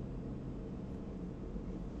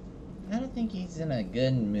 I don't think he's in a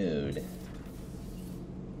good mood.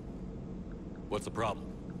 What's the problem?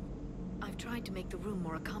 I've tried to make the room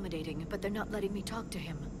more accommodating, but they're not letting me talk to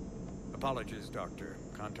him. Apologies, Doctor.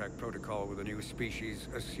 Contact protocol with a new species.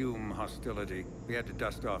 Assume hostility. We had to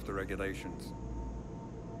dust off the regulations.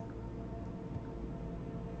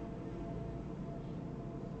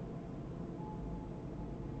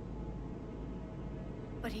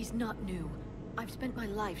 But he's not new. I've spent my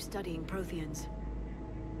life studying Protheans.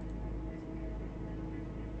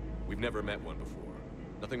 We've never met one before.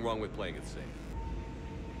 Nothing wrong with playing it safe.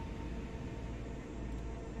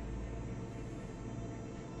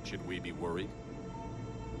 Should we be worried?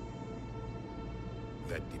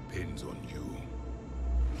 That depends on you.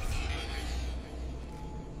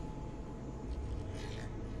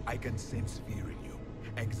 I can sense fear in you.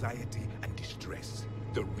 Anxiety and distress.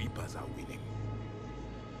 The Reapers are winning.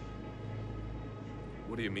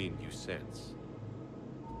 What do you mean, you sense?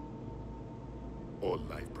 All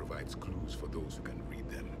life provides clues for those who can read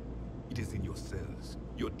them. It is in your cells,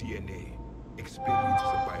 your DNA. Experience is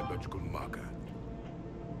a biological marker.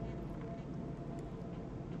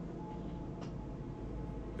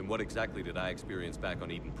 Then what exactly did I experience back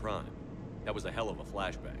on Eden Prime? That was a hell of a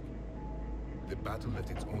flashback. The battle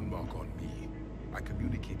left its own mark on me. I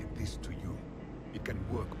communicated this to you. It can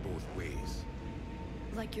work both ways.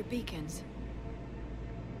 Like your beacons.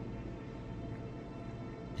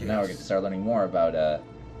 So now we're going to start learning more about the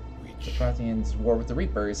Protheans' war with the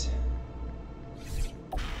Reapers.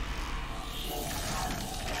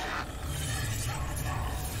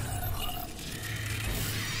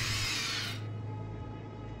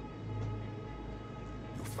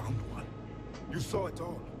 You found one. You saw it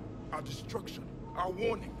all. Our destruction, our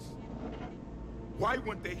warnings. Why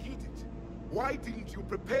weren't they heeded? Why didn't you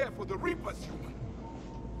prepare for the Reapers, human?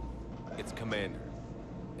 It's Commander.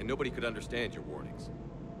 And nobody could understand your warnings.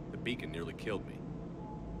 The beacon nearly killed me.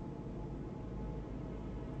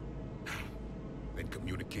 Then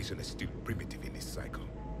communication is still primitive in this cycle.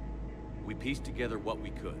 We pieced together what we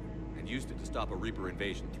could, and used it to stop a Reaper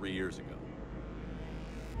invasion 3 years ago.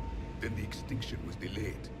 Then the extinction was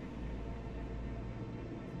delayed.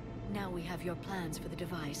 Now we have your plans for the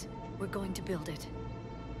device. We're going to build it.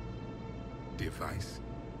 Device?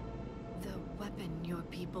 The weapon your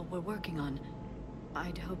people were working on.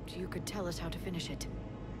 I'd hoped you could tell us how to finish it.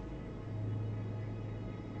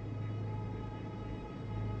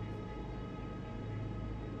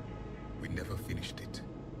 We never finished it.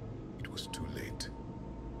 It was too late.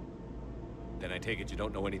 Then I take it you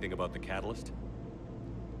don't know anything about the catalyst?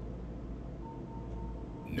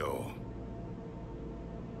 No.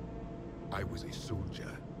 I was a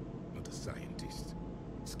soldier, not a scientist.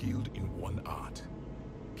 Skilled in one art,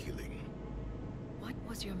 killing. What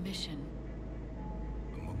was your mission?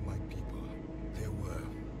 Among my people, there were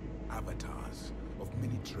avatars of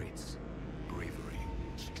many traits. Bravery,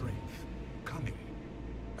 strength, cunning.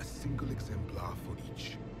 Templar for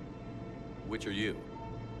each. Which are you?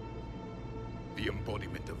 The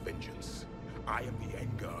embodiment of vengeance. I am the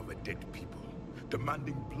anger of a dead people,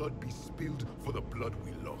 demanding blood be spilled for the blood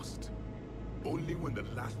we lost. Only when the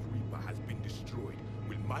last Reaper has been destroyed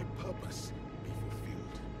will my purpose be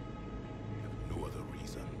fulfilled. I have no other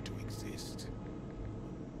reason to exist.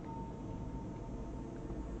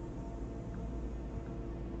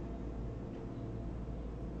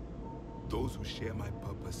 Those who share my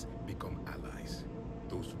purpose become allies.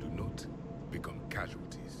 Those who do not become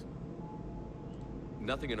casualties.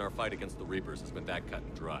 Nothing in our fight against the Reapers has been that cut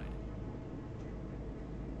and dried.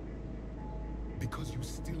 Because you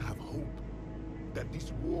still have hope that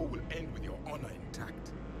this war will end with your honor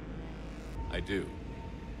intact. I do.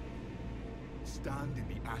 Stand in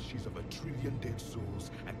the ashes of 1 trillion dead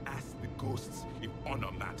souls and ask the ghosts if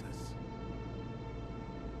honor matters.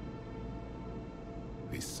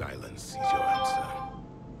 This silence is your answer.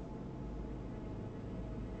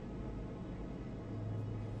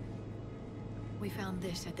 We found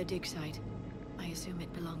this at the dig site. I assume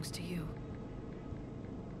it belongs to you.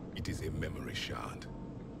 It is a memory shard.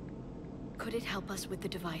 Could it help us with the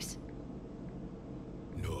device?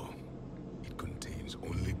 No. It contains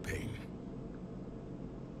only pain.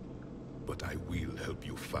 But I will help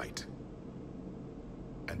you fight.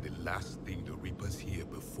 And the last thing the Reapers hear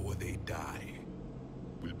before they die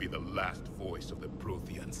will be the last voice of the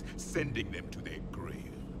Protheans, sending them to their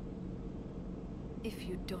grave. If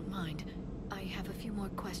you don't mind, I have a few more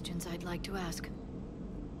questions I'd like to ask.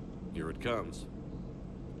 Here it comes.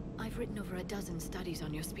 I've written over a dozen studies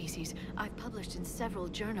on your species. I've published in several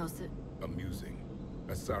journals that... Amusing.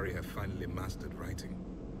 Asari have finally mastered writing.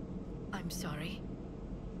 I'm sorry.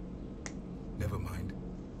 Never mind.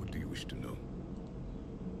 What do you wish to know?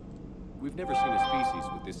 We've never seen a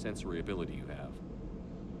species with this sensory ability you have.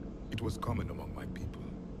 It was common among my people,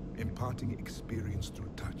 imparting experience through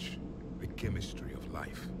touch, the chemistry of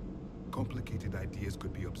life. Complicated ideas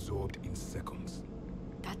could be absorbed in seconds.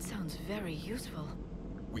 That sounds very useful.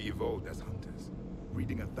 We evolved as hunters.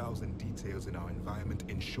 Reading 1,000 details in our environment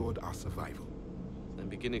ensured our survival. I'm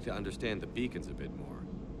beginning to understand the beacons a bit more.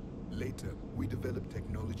 Later, we developed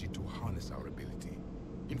technology to harness our ability.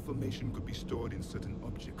 Information could be stored in certain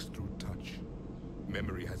objects through touch.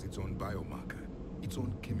 Memory has its own biomarker, its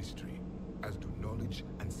own chemistry, as do knowledge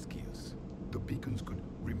and skills. The beacons could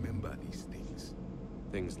remember these things.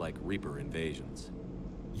 Things like Reaper invasions.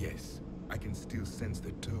 Yes, I can still sense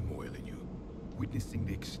the turmoil in you, witnessing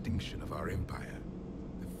the extinction of our empire.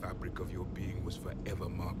 The fabric of your being was forever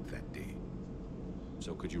marked that day.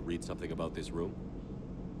 So could you read something about this room?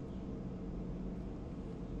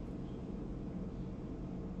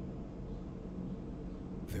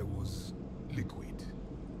 There was liquid,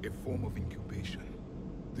 a form of incubation.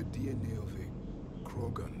 The DNA of a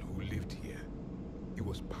Krogan who lived here. He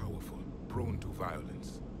was powerful, prone to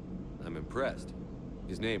violence. I'm impressed.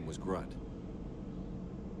 His name was Grunt.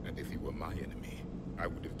 And if he were my enemy, I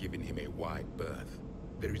would have given him a wide berth.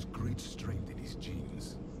 There is great strength in his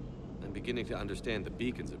genes. I'm beginning to understand the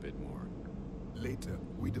beacons a bit more. Later,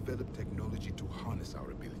 we developed technology to harness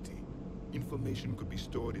our ability. Information could be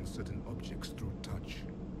stored in certain objects through touch.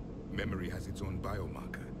 Memory has its own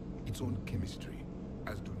biomarker, its own chemistry,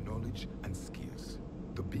 as do knowledge and skills.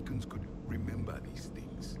 The beacons could remember these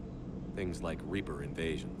things. Things like Reaper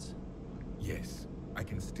invasions. Yes, I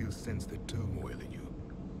can still sense the turmoil in you,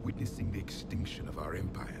 witnessing the extinction of our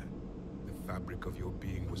empire. The fabric of your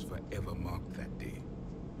being was forever marked that day.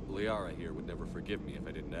 Liara here would never forgive me if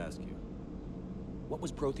I didn't ask you. What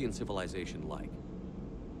was Prothean civilization like?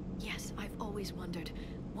 Yes, I've always wondered.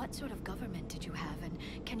 What sort of government did you have, and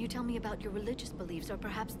can you tell me about your religious beliefs, or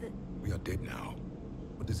perhaps the... We are dead now.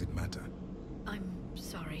 What does it matter? I'm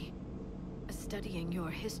sorry. Studying your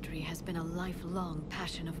history has been a lifelong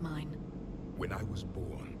passion of mine. When I was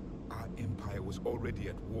born, our empire was already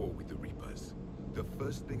at war with the Reapers. The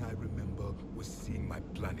first thing I remember was seeing my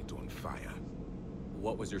planet on fire.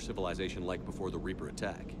 What was your civilization like before the Reaper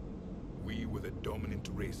attack? We were the dominant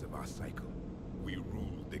race of our cycle. We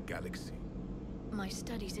ruled the galaxy. My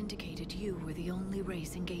studies indicated you were the only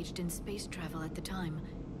race engaged in space travel at the time.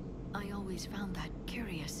 I always found that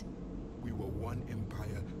curious. We were one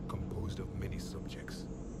empire composed of many subjects.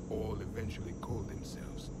 All eventually called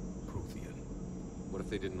themselves Prothean. What if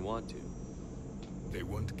they didn't want to? They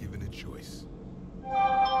weren't given a choice.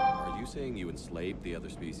 Are you saying you enslaved the other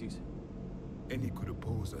species? Any could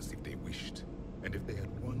oppose us if they wished. And if they had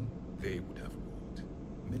won, they would have ruled.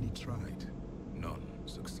 Many tried. None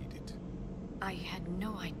succeeded. I had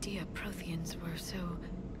no idea Protheans were so...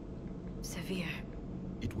 severe.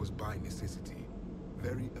 It was by necessity.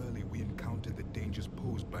 Very early we encountered the dangers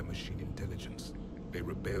posed by machine intelligence. They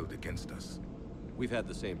rebelled against us. We've had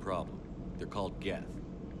the same problem. They're called Geth.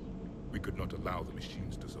 We could not allow the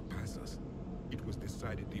machines to surpass us. It was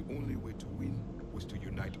decided the only way to win was to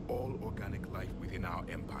unite all organic life within our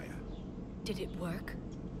empire. Did it work?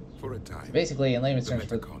 For a time. So basically, in layman's terms,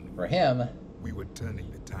 for him, we were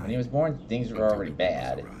turning the tide. When he was born, things were already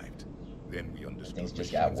bad. Then we understood things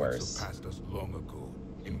just got worse. Surpassed us long ago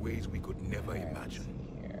in ways we could never imagine.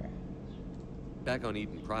 Back on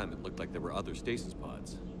Eden Prime, it looked like there were other stasis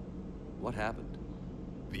pods. What happened?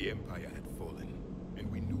 The Empire had fallen,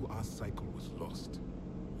 and we knew our cycle was lost.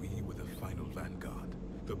 We were the final vanguard,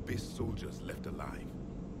 the best soldiers left alive.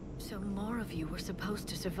 So more of you were supposed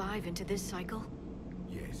to survive into this cycle?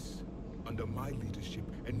 Yes. Under my leadership,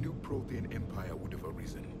 a new Prothean empire would have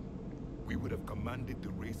arisen. We would have commanded the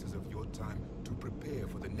races of your time to prepare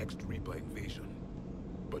for the next Reaper invasion.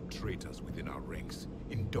 But traitors within our ranks,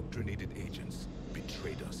 indoctrinated agents,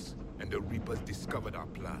 betrayed us, and the Reapers discovered our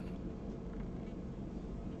plan.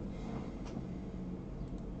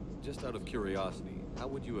 Just out of curiosity, how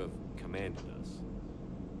would you have commanded us?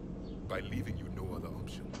 By leaving you no other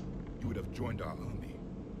option. You would have joined our army,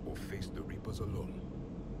 or faced the Reapers alone.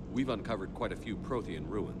 We've uncovered quite a few Prothean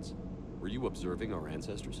ruins. Were you observing our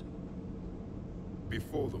ancestors?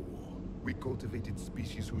 Before the war, we cultivated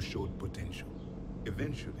species who showed potential.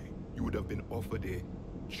 Eventually, you would have been offered a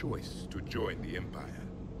choice to join the Empire.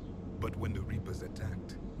 But when the Reapers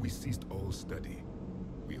attacked, we ceased all study.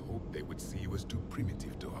 We hoped they would see you as too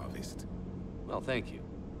primitive to harvest. Well, thank you.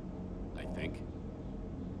 I think.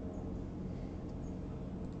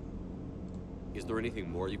 Is there anything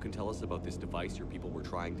more you can tell us about this device your people were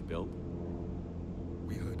trying to build?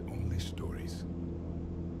 We heard only stories.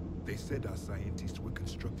 They said our scientists were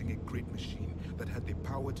constructing a great machine that had the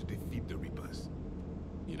power to defeat the Reapers.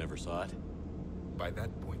 You never saw it? By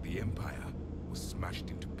that point, the Empire was smashed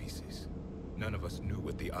into pieces. None of us knew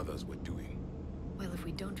what the others were doing. Well, if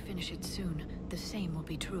we don't finish it soon, the same will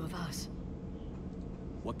be true of us.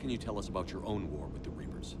 What can you tell us about your own war with the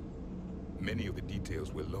Reapers? Many of the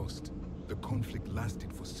details were lost. The conflict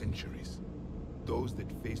lasted for centuries. Those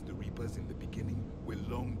that faced the Reapers in the beginning were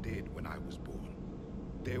long dead when I was born.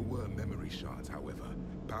 There were memory shards, however,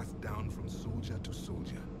 passed down from soldier to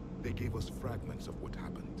soldier. They gave us fragments of what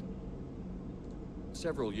happened.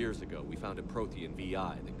 Several years ago, we found a Prothean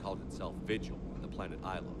VI that called itself Vigil on the planet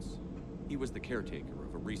Ilos. He was the caretaker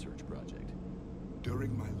of a research project.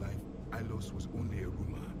 During my life, Ilos was only a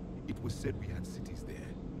rumor. It was said we had cities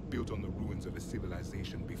there, built on the ruins of a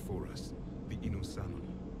civilization before us, the Inosanon.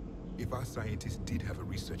 If our scientists did have a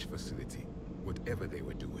research facility, whatever they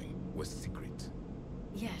were doing was secret.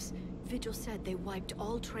 Yes, Vigil said they wiped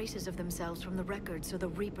all traces of themselves from the records so the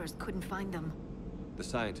Reapers couldn't find them. The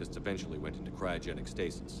scientists eventually went into cryogenic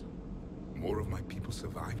stasis. More of my people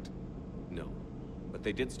survived? No, but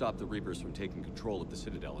they did stop the Reapers from taking control of the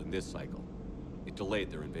Citadel in this cycle. It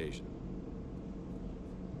delayed their invasion.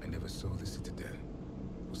 I never saw the Citadel.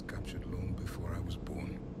 It was captured long before I was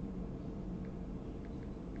born.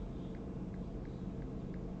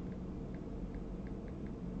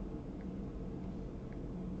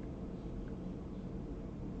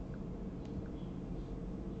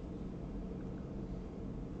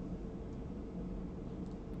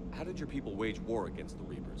 How did your people wage war against the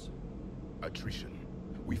Reapers? Attrition.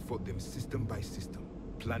 We fought them system by system,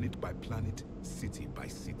 planet by planet, city by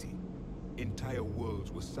city. Entire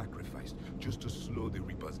worlds were sacrificed just to slow the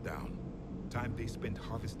Reapers down. Time they spent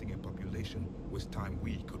harvesting a population was time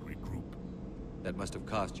we could regroup. That must have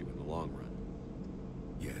cost you in the long run.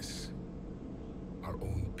 Yes. Our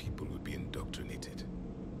own people would be indoctrinated,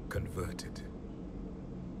 converted,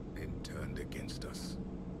 then turned against us.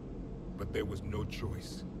 But there was no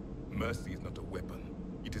choice. Mercy is not a weapon.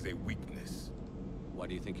 It is a weakness. Why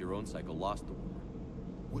do you think your own cycle lost the war?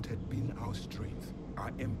 What had been our strength,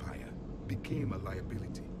 our empire, became a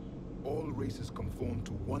liability. All races conformed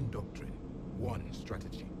to one doctrine, one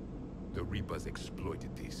strategy. The Reapers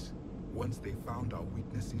exploited this. Once they found our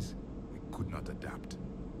weaknesses, we could not adapt.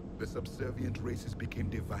 The subservient races became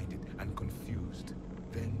divided and confused.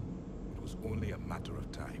 Then, it was only a matter of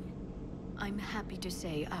time. I'm happy to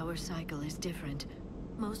say our cycle is different.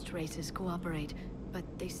 Most races cooperate, but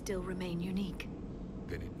they still remain unique.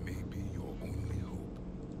 Then it may be your only hope.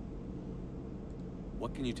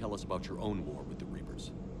 What can you tell us about your own war with the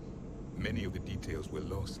Reapers? Many of the details were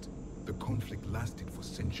lost. The conflict lasted for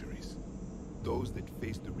centuries. Those that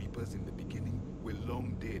faced the Reapers in the beginning were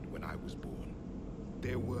long dead when I was born.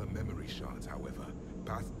 There were memory shards, however,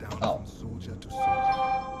 passed down from soldier to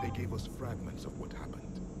soldier. They gave us fragments of what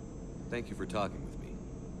happened. Thank you for talking with me.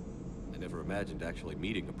 I never imagined actually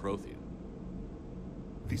meeting a Prothean.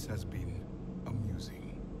 This has been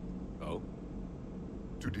amusing. Oh?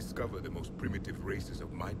 To discover the most primitive races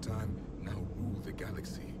of my time now rule the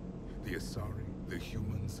galaxy. The Asari, the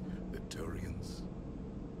humans, the Turians.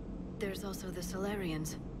 There's also the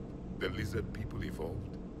Solarians. The lizard people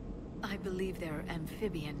evolved. I believe they're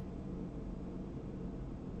amphibian.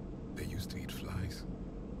 They used to eat flies.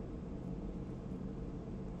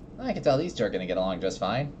 I can tell these two are gonna get along just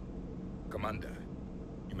fine. Commander,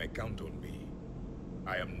 you may count on me.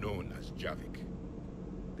 I am known as Javik.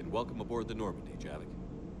 Then welcome aboard the Normandy, Javik.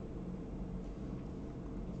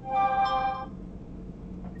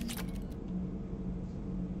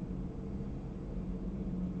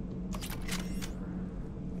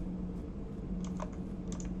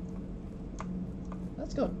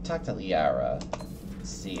 Let's go talk to Liara.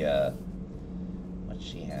 See what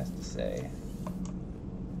she has to say.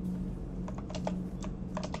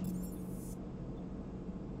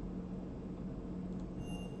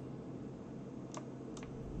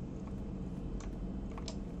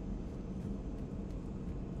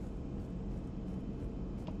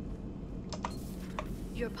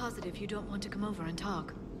 You're positive you don't want to come over and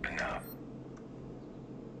talk? No.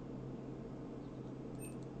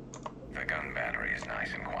 The gun battery is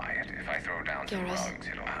nice and quiet. If I throw down some Garrus. rugs,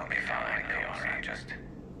 I'll be fine. Cozy, just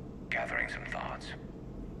gathering some thoughts.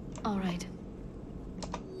 All right.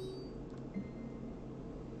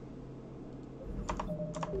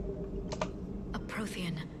 A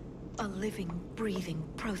Prothean. A living, breathing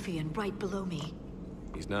Prothean right below me.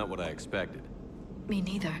 He's not what I expected. Me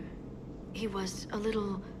neither. He was a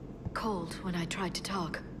little cold when I tried to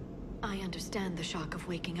talk. I understand the shock of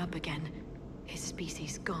waking up again. His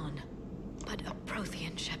species gone. But a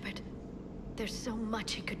Prothean, Shepard. There's so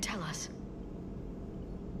much he could tell us.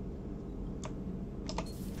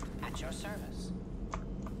 At your service.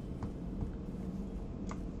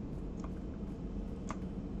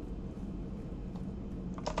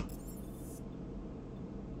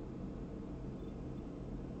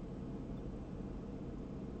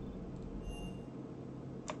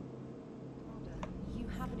 You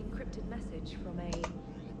have an encrypted message from a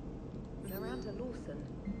Miranda Lawson.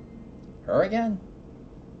 Her again?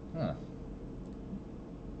 Huh.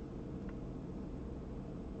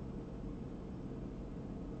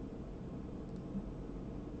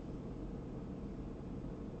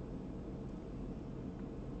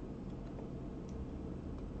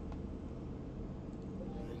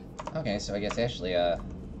 Okay, so I guess Ashley, has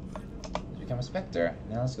become a Spectre.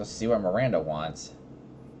 Now let's go see what Miranda wants.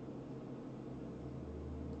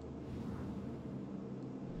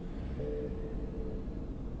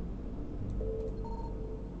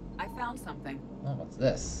 I found something. Oh, what's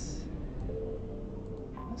this?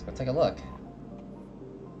 Let's go take a look.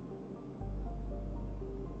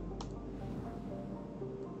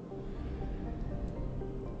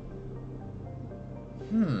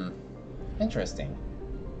 Interesting.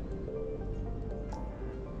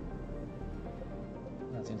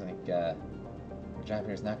 Well, it seems like the job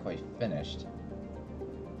here is not quite finished.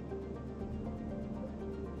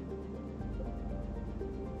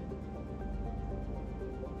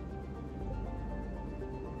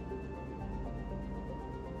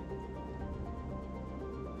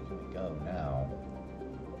 Here we go now.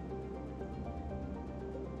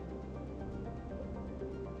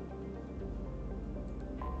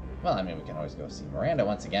 Well, I mean, we can always go see Miranda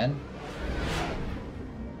once again.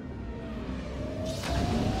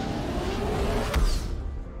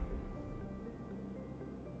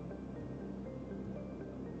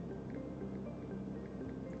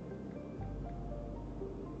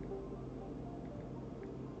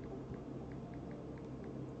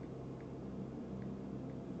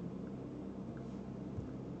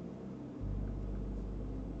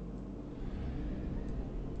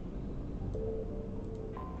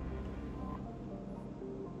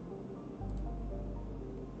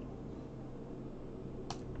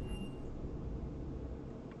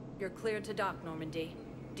 You're cleared to dock, Normandy.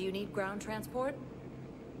 Do you need ground transport?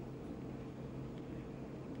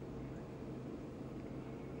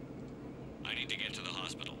 I need to get to the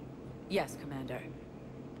hospital. Yes, Commander.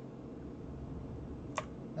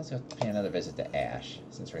 Let's go pay another visit to Ash,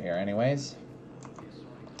 since we're here anyways.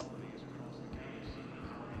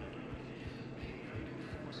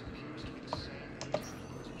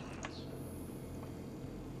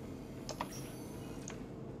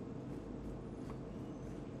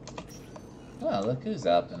 Well, look who's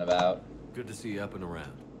up and about. Good to see you up and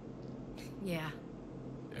around. Yeah,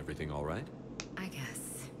 Everything all right? I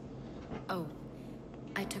guess. Oh,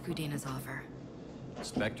 I took Udina's offer.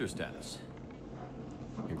 Spectre status.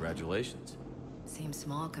 Congratulations. Seems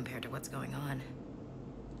small compared to what's going on.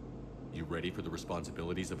 You ready for the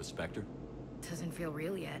responsibilities of a Spectre? Doesn't feel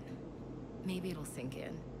real yet. Maybe it'll sink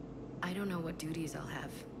in. I don't know what duties I'll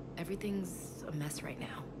have. Everything's a mess right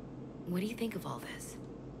now. What do you think of all this?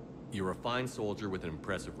 You're a fine soldier with an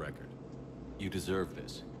impressive record. You deserve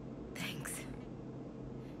this. Thanks.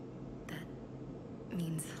 That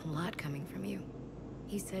means a lot coming from you.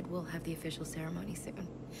 He said we'll have the official ceremony soon.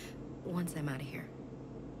 Once I'm out of here.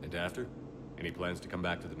 And after? Any plans to come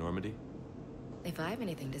back to the Normandy? If I have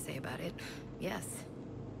anything to say about it, yes.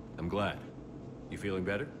 I'm glad. You feeling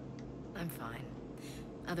better? I'm fine.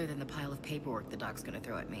 Other than the pile of paperwork the doc's gonna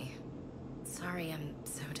throw at me. Sorry I'm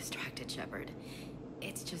so distracted, Shepard.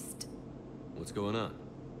 It's just... What's going on?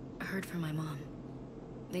 I heard from my mom.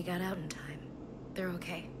 They got out in time. They're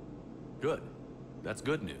okay. Good. That's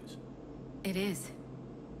good news. It is.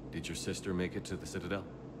 Did your sister make it to the Citadel?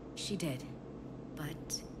 She did.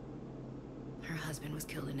 But... her husband was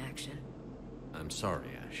killed in action. I'm sorry,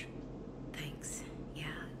 Ash. Thanks. Yeah.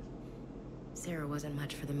 Sarah wasn't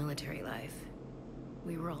much for the military life.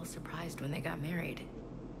 We were all surprised when they got married.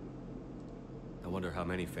 I wonder how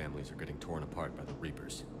many families are getting torn apart by the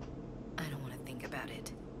Reapers. I don't want to think about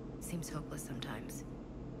it. Seems hopeless sometimes.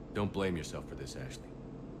 Don't blame yourself for this, Ashley.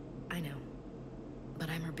 I know. But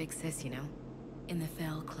I'm her big sis, you know? In the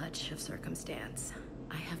fell clutch of circumstance,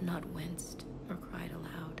 I have not winced or cried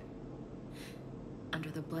aloud. Under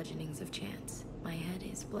the bludgeonings of chance, my head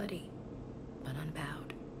is bloody, but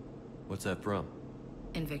unbowed. What's that from?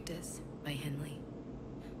 Invictus, by Henley.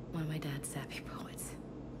 One of my dad's sappy poets.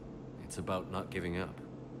 It's about not giving up.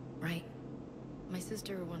 Right. My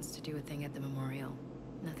sister wants to do a thing at the memorial.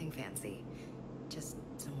 Nothing fancy. Just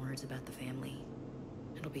some words about the family.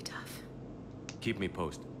 It'll be tough. Keep me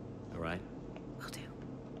posted, all right? Will do.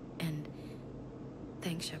 And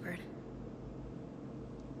thanks, Shepard.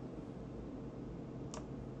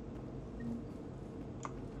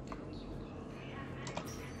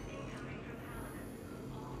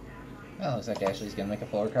 Well, looks like Ashley's gonna make a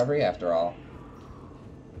full recovery after all.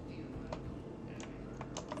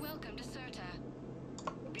 Welcome to Serta.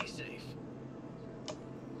 Be safe.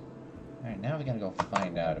 Alright, now we gotta go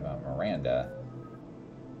find out about Miranda.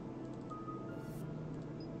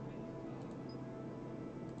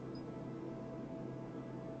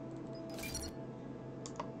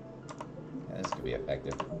 Yeah, this could be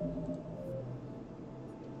effective.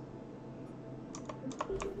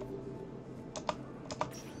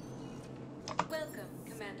 Welcome,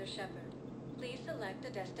 Commander Shepard. Please select a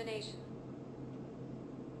destination.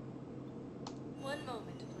 One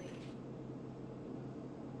moment, please.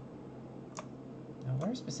 Now,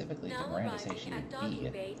 where specifically did Now Miranda say she arriving would at docking be?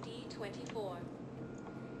 bay D-24.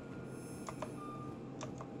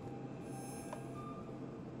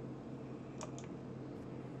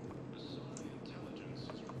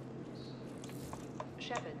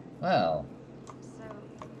 Shepard. Well, So,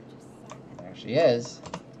 there she is.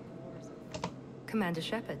 Commander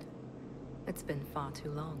Shepard. It's been far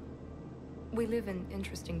too long. We live in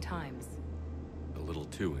interesting times. A little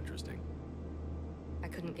too interesting. I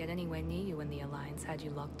couldn't get anywhere near you when the Alliance had you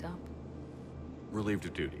locked up. Relieved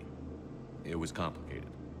of duty. It was complicated.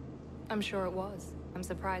 I'm sure it was. I'm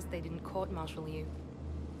surprised they didn't court-martial you.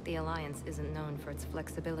 The Alliance isn't known for its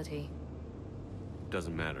flexibility.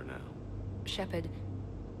 Doesn't matter now. Shepard,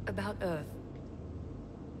 about Earth.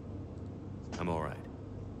 I'm all right.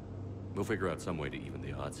 We'll figure out some way to even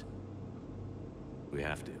the odds. We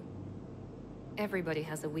have to. Everybody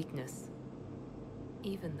has a weakness.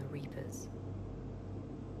 Even the Reapers.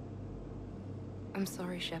 I'm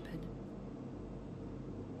sorry, Shepard.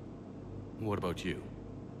 What about you?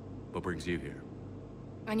 What brings you here?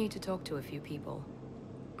 I need to talk to a few people.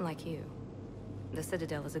 Like you. The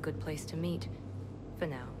Citadel is a good place to meet. For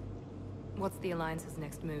now. What's the Alliance's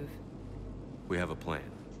next move? We have a plan.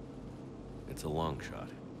 It's a long shot.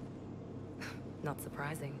 Not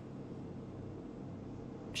surprising.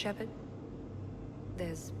 Shepard,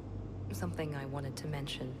 there's something I wanted to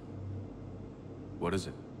mention. What is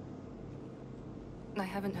it? I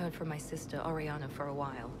haven't heard from my sister, Oriana, for a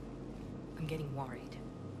while. I'm getting worried.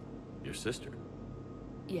 Your sister?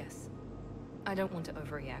 Yes. I don't want to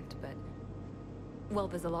overreact, but... well,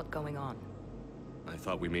 there's a lot going on. I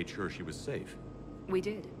thought we made sure she was safe. We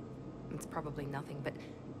did. It's probably nothing, but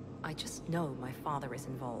I just know my father is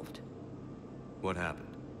involved. What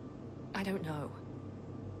happened? I don't know.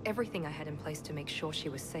 Everything I had in place to make sure she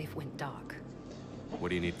was safe went dark. What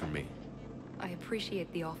do you need from me? I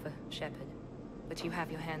appreciate the offer, Shepard, but you have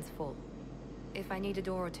your hands full. If I need a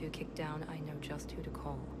door or two kicked down, I know just who to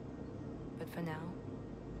call. But for now,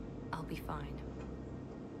 I'll be fine.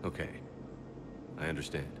 Okay. I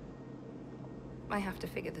understand. I have to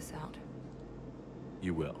figure this out.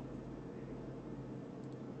 You will.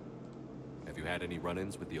 Have you had any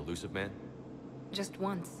run-ins with the Elusive Man? Just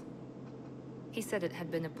once. He said it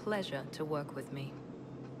had been a pleasure to work with me,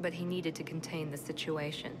 but he needed to contain the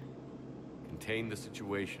situation. Contain the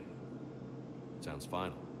situation. Sounds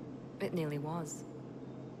final. It nearly was.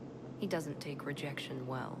 He doesn't take rejection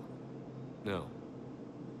well. No,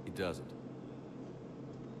 he doesn't.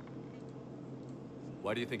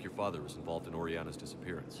 Why do you think your father was involved in Oriana's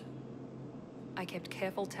disappearance? I kept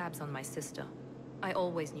careful tabs on my sister. I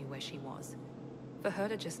always knew where she was. For her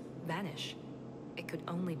to just vanish, it could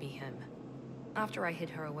only be him. After I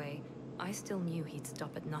hid her away, I still knew he'd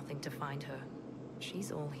stop at nothing to find her.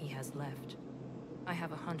 She's all he has left. I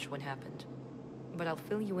have a hunch what happened, but I'll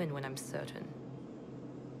fill you in when I'm certain.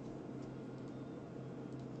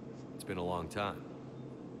 It's been a long time.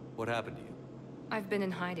 What happened to you? I've been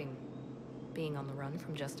in hiding. Being on the run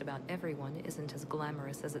from just about everyone isn't as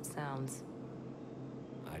glamorous as it sounds.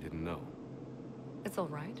 I didn't know. It's all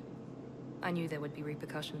right. I knew there would be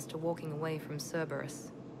repercussions to walking away from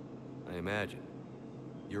Cerberus. I imagine.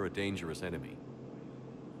 You're a dangerous enemy.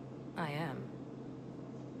 I am.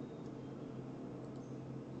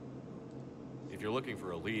 If you're looking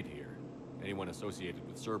for a lead here, anyone associated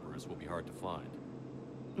with Cerberus will be hard to find.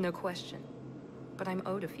 No question. But I'm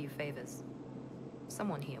owed a few favors.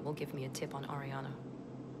 Someone here will give me a tip on Oriana.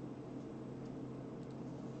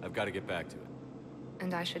 I've got to get back to it.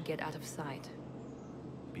 And I should get out of sight.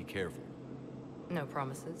 Be careful. No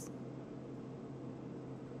promises.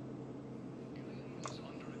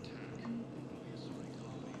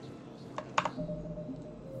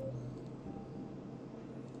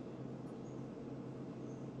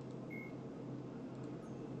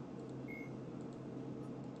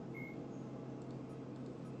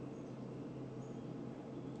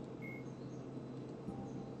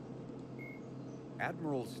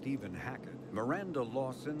 Admiral Stephen Hackett. Miranda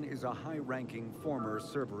Lawson is a high-ranking former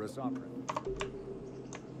Cerberus operative.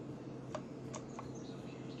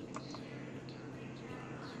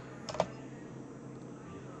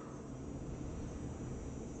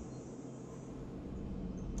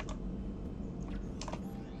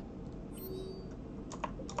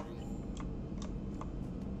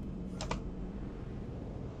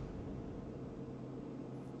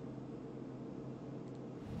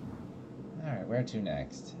 Where to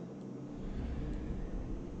next?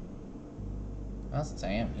 Well, since I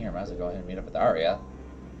am here, I might as well go ahead and meet up with Aria.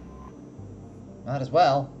 Might as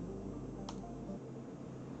well.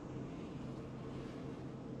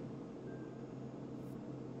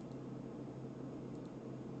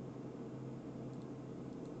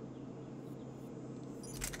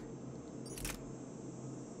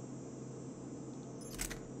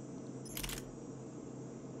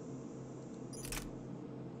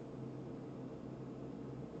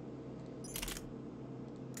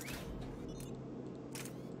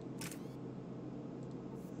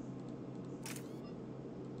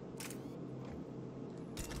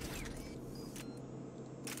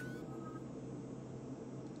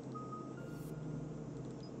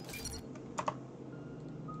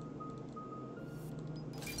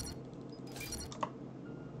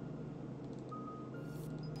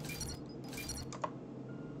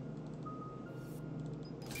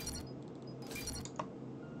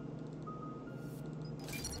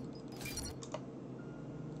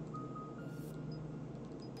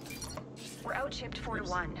 We're outshipped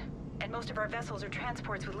 4-1, and most of our vessels are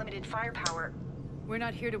transports with limited firepower. We're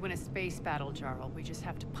not here to win a space battle, Jarl. We just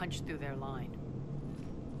have to punch through their line.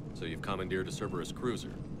 So you've commandeered a Cerberus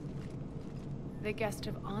cruiser? The guest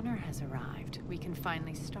of honor has arrived. We can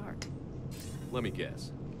finally start. Let me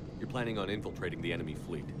guess. You're planning on infiltrating the enemy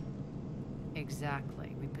fleet?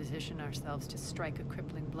 Exactly. We position ourselves to strike a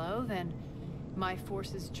crippling blow, then my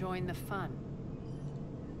forces join the fun.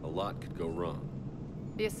 A lot could go wrong.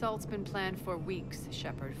 The assault's been planned for weeks,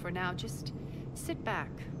 Shepard. For now, just sit back.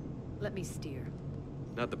 Let me steer.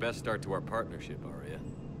 Not the best start to our partnership, Aria.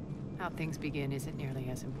 How things begin isn't nearly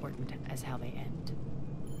as important as how they end.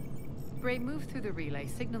 Bray, move through the relay.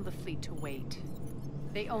 Signal the fleet to wait.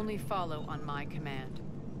 They only follow on my command.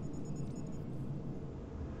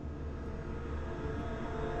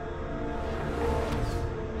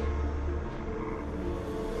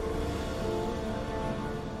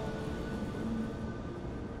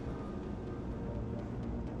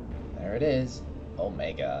 There it is.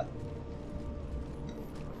 Omega.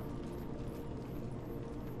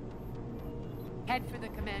 Head for the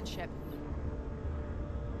command ship.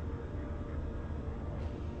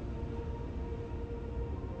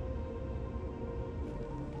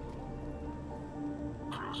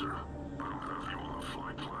 Cruiser, I don't have you on the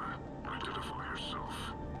flight plan. Identify yourself.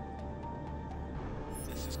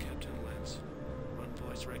 This is Captain Lance. Run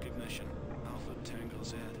voice recognition.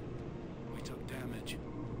 Tango's Ed. We took damage.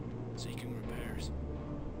 Seeking repairs.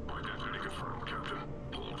 Identity confirmed, Captain.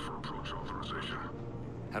 Hold for approach authorization.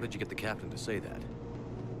 How did you get the captain to say that?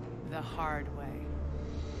 The hard way.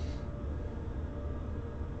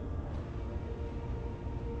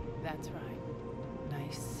 That's right.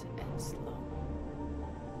 Nice and slow.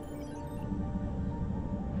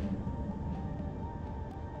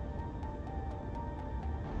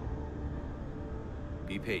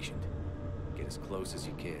 Be patient. Get as close as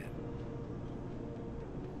you can.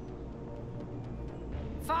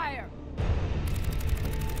 Fire!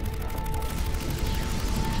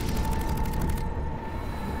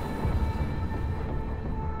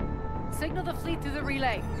 Signal the fleet through the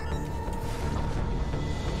relay.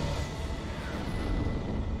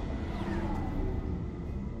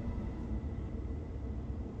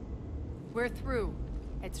 We're through.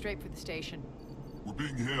 Head straight for the station. We're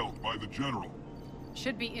being hailed by the General.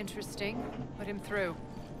 Should be interesting. Put him through.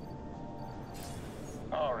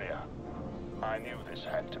 Aria, I knew this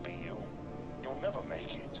had to be you. You'll never make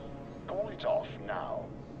it. Call it off now.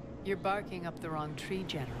 You're barking up the wrong tree,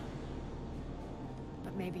 General.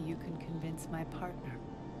 But maybe you can convince my partner.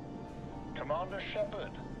 Commander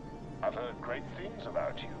Shepard, I've heard great things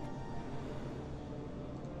about you.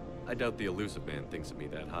 I doubt the Illusive Man thinks of me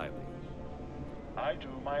that highly. I do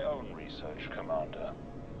my own research, Commander.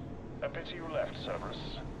 A pity you left,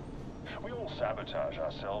 Cerberus. We all sabotage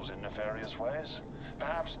ourselves in nefarious ways.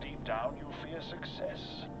 Perhaps deep down you fear success.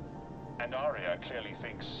 And Aria clearly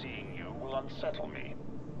thinks seeing you will unsettle me.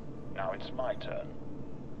 Now it's my turn.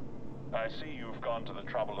 I see you've gone to the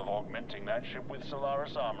trouble of augmenting that ship with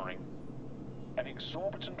Solaris armoring. An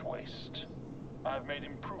exorbitant waste. I've made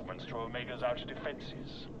improvements to Omega's outer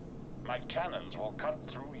defenses. My cannons will cut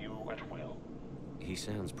through you at will. He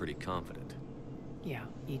sounds pretty confident. Yeah,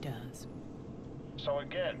 he does. So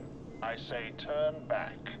again, I say turn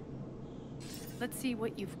back. Let's see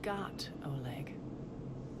what you've got, Oleg.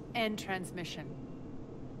 End transmission.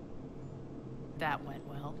 That went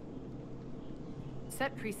well.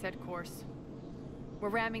 Set preset course. We're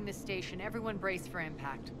ramming the station. Everyone brace for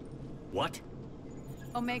impact. What?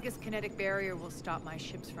 Omega's kinetic barrier will stop my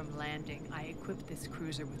ships from landing. I equipped this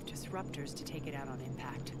cruiser with disruptors to take it out on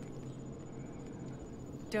impact.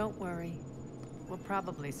 Don't worry. We'll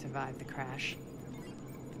probably survive the crash.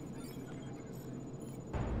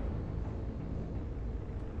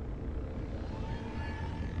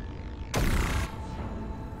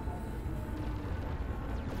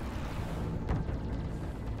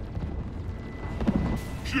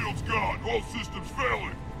 Shield's gone. All systems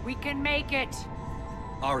failing. We can make it!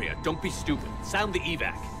 Aria, don't be stupid. Sound the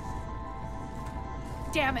evac.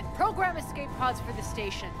 Damn it! Program escape pods for the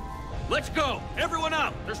station. Let's go! Everyone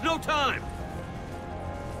out! There's no time!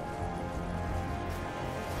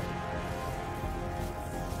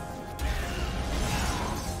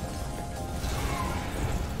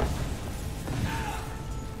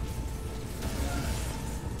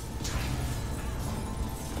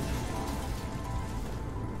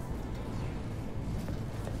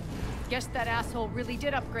 Guess that asshole really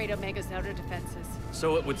did upgrade Omega's outer defenses.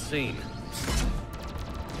 So it would seem.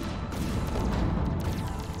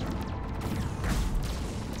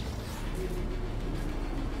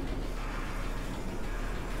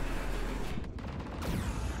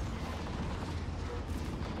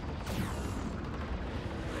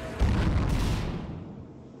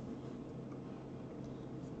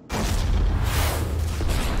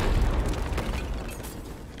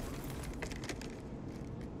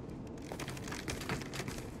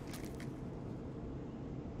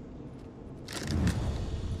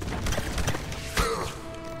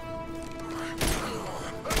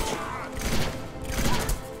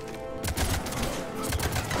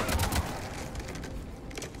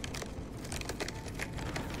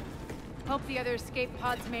 Hope the other escape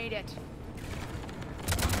pods made it.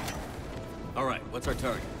 All right, what's our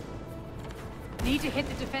target? Need to hit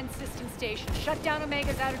the defense system station. Shut down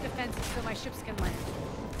Omega's outer defenses so my ships can land.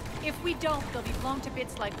 If we don't, they'll be blown to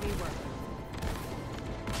bits like we were.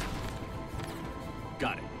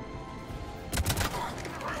 Got it.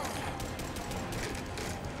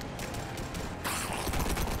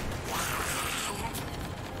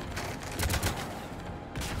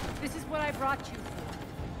 This is what I brought you for.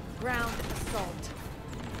 Ground assault.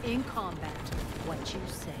 In combat, what you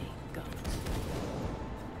say goes.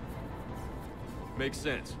 Makes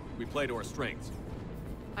sense. We play to our strengths.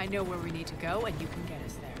 I know where we need to go, and you can get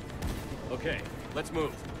us there. Okay, let's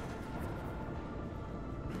move.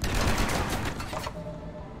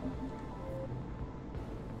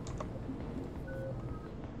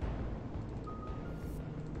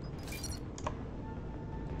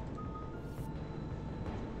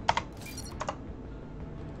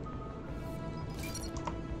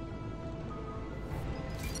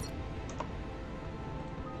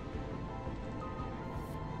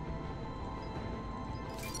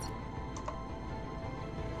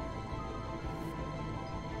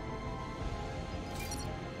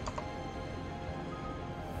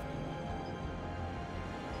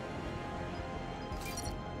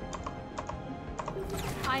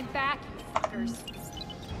 I'm back, you fuckers.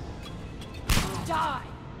 Die!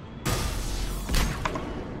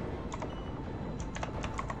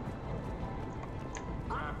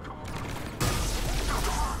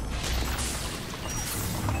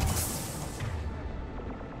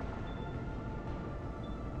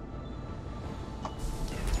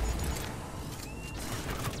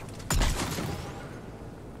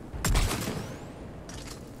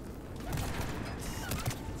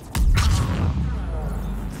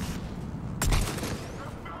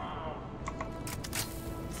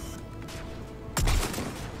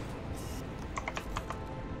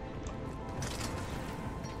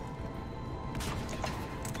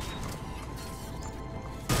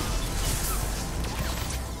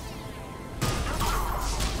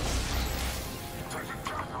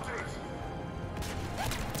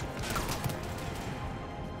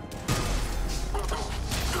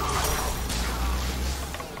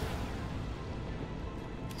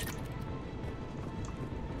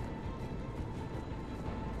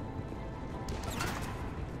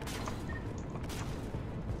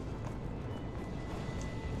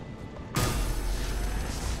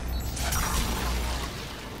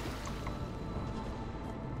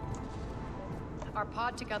 Our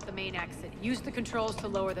pod took out the main exit. Use the controls to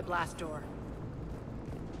lower the blast door.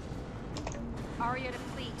 Aria to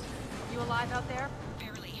fleet. You alive out there?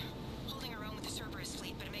 Barely. Holding our own with the Cerberus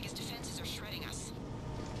fleet, but Omega's defenses are shredding us.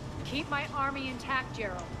 Keep my army intact,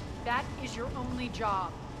 Gerald. That is your only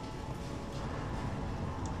job.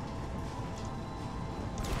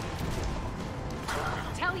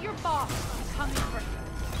 Tell your boss I'm coming for him.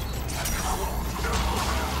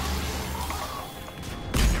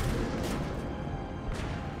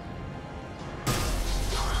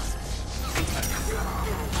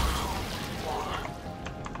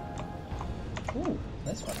 Ooh,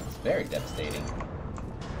 this one is very devastating.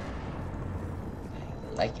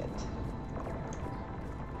 I like it.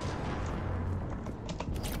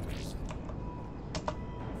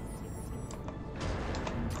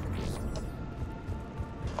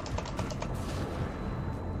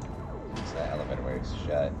 So the elevator works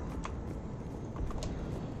shut.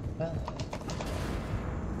 Well.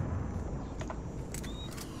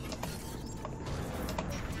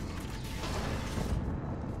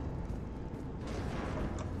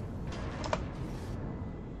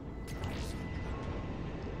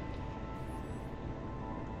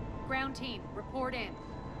 Ground team, report in.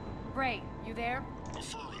 Bray, you there?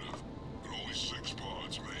 Affirmative. But only 6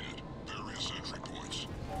 pods made it. Various entry points.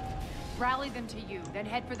 Rally them to you, then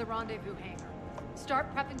head for the rendezvous hangar.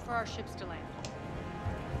 Start prepping for our ships to land.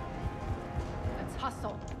 Let's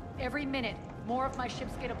hustle. Every minute, more of my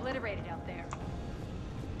ships get obliterated out there.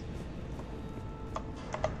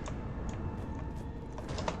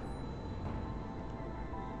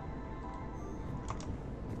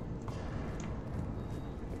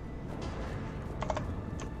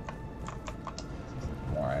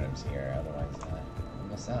 More items here, otherwise I'll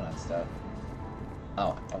miss out on stuff.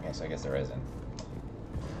 Oh, okay, so I guess there isn't.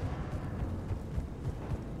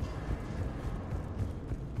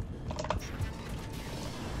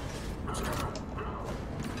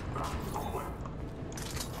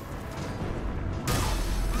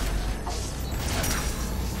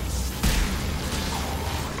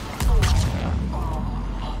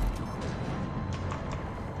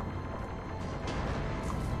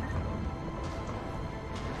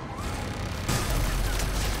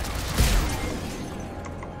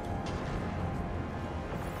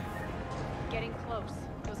 Getting close.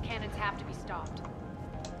 Those cannons have to be stopped.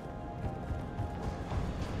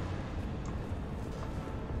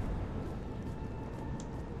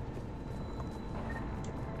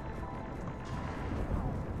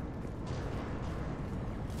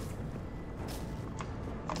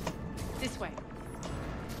 This way.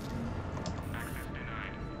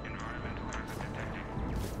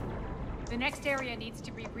 The next area needs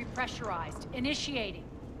to be repressurized. Initiating.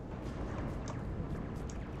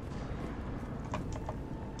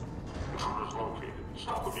 Intruders located.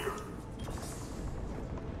 Stop them here.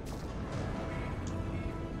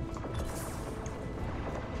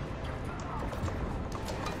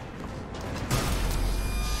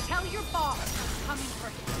 Tell your boss I'm coming for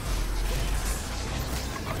him.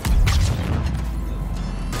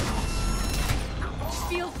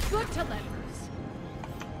 Feels good to let loose.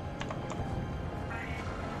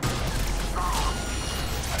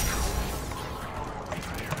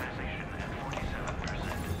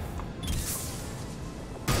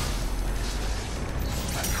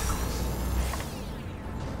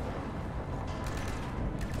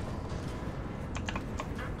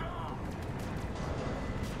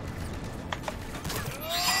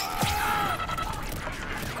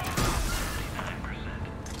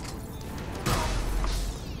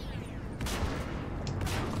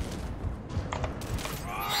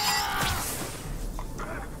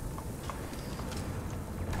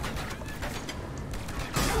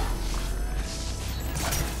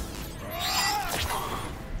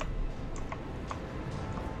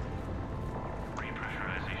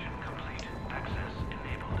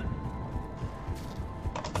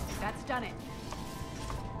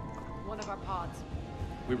 pods.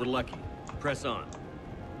 We were lucky. Press on.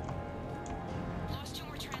 Lost 2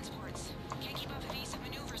 more transports. Can't keep up evasive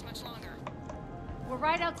maneuvers much longer. We're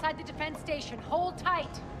right outside the defense station. Hold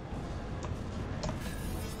tight.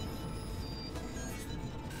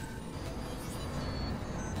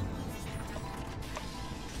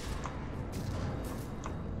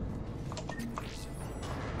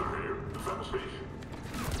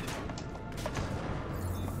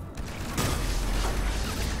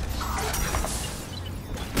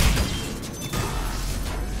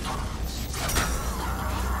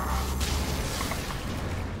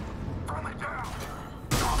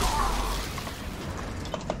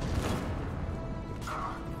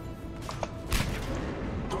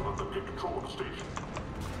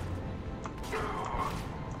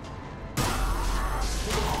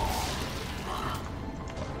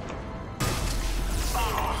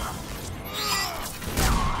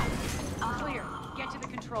 Clear. Get to the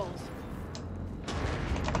controls.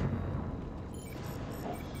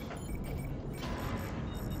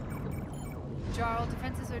 Jarl,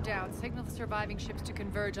 defenses are down. Signal the surviving ships to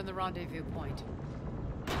converge on the rendezvous point.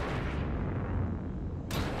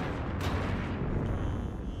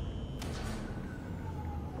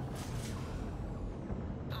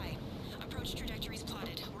 Aye. Approach trajectories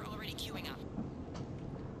plotted. We're already queuing up.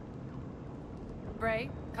 Bray,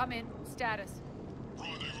 come in. Status.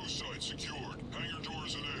 Rendezvous site secured. Hangar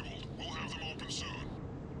doors enabled. We'll have them open soon.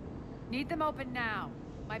 Need them open now.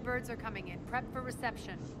 My birds are coming in. Prep for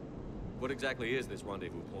reception. What exactly is this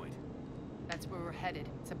rendezvous point? That's where we're headed.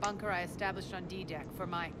 It's a bunker I established on D-Deck for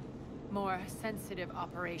my more sensitive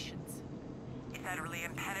operations. It's utterly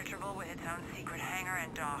impenetrable with its own secret hangar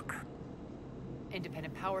and dock.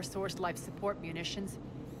 Independent power source, life support, munitions.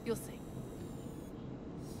 You'll see.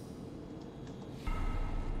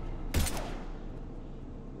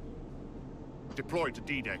 Deploy to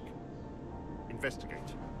D-Deck.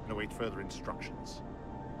 Investigate and await further instructions.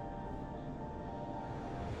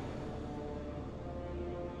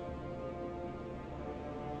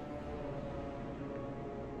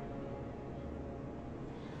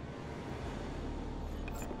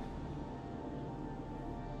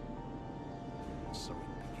 So it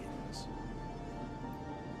begins.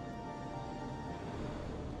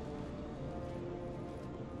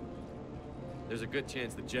 There's a good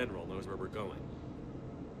chance the General knows where we're going.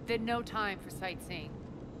 Then no time for sightseeing.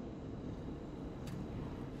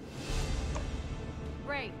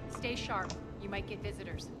 Ray, stay sharp. You might get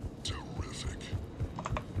visitors. Terrific.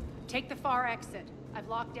 Take the far exit. I've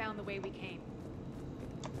locked down the way we came.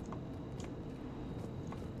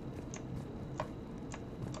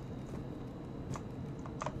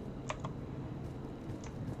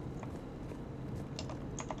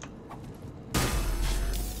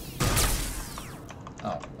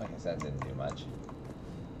 Oh, I guess that didn't do much.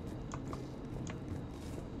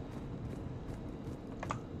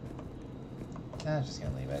 I'm just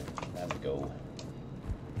gonna leave it. Let it go.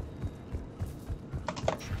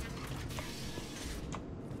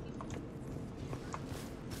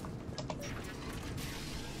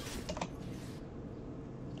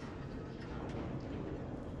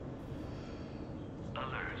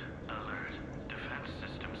 Alert, alert. Defense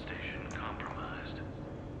system station compromised.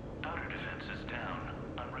 Outer defenses down,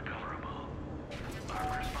 unrecoverable.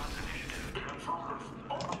 Our response initiative.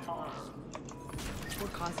 We're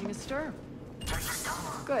causing a stir.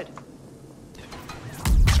 Good.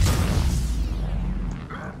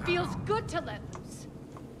 Feels good to let loose.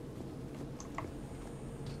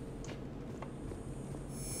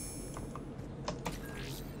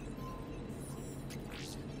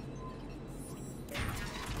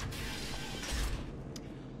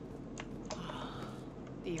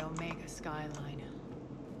 The Omega skyline.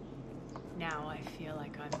 Now I feel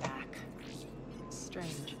like I'm back.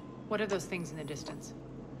 Strange. What are those things in the distance?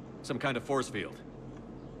 Some kind of force field.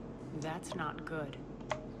 That's not good.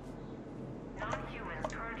 Non-humans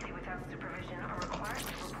currently without supervision are required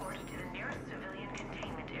to report to the nearest civilian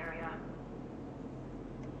containment area.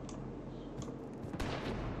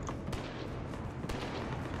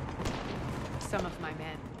 Some of my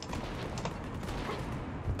men.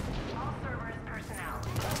 All Cerberus personnel,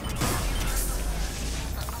 please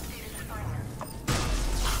have your updated assignments.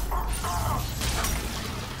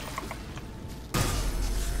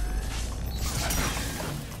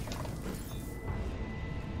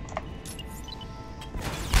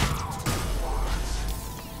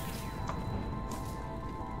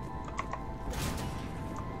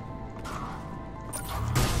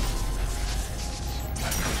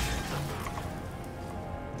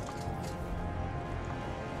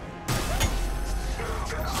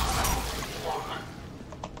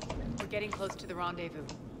 We're getting close to the rendezvous.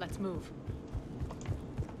 Let's move.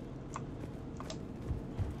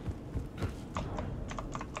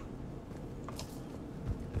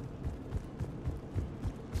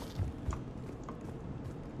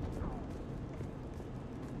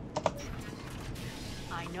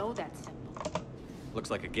 know that symbol. Looks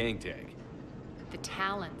like a gang tag. The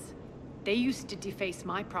Talons. They used to deface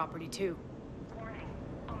my property, too. Warning.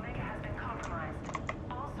 Omega has been compromised.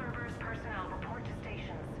 All Cerberus personnel report to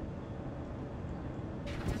stations.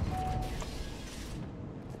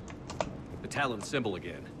 The Talon symbol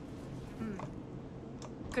again.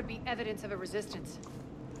 Could be evidence of a resistance.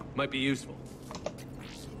 Might be useful.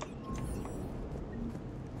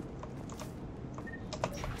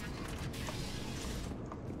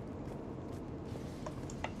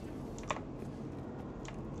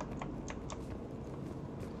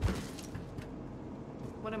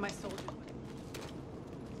 One of my soldiers.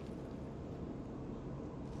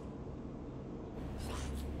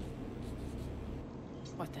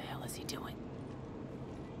 What the hell is he doing?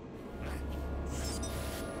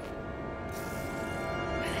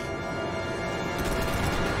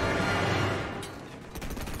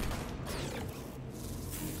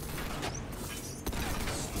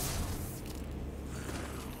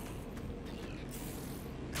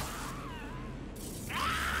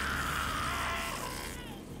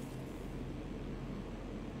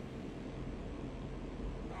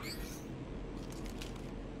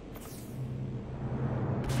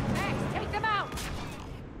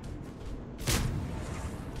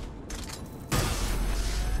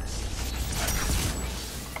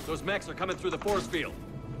 Those mechs are coming through the force field.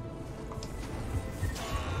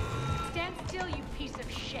 Stand still, you piece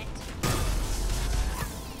of shit.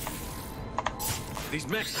 These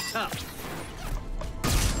mechs are tough.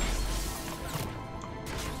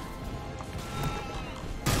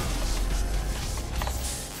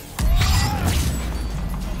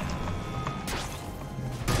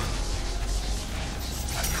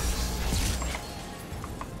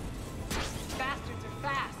 Bastards are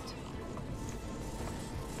fast.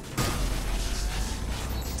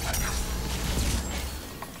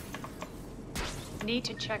 Need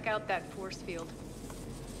to check out that force field.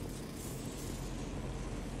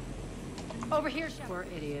 Over here, Shepard. Poor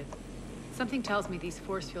idiot. Something tells me these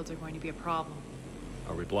force fields are going to be a problem.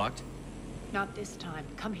 Are we blocked? Not this time.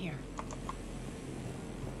 Come here.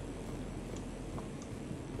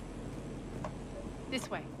 This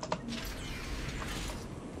way.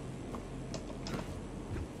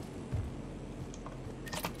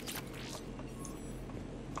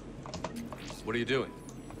 What are you doing?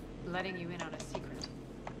 Letting you in on a secret.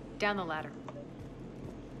 Down the ladder.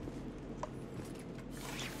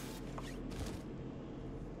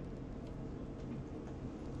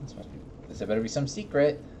 This better be some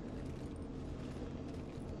secret.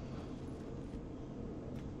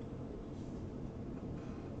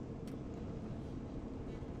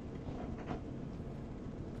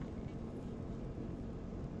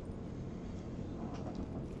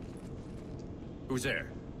 Who's there?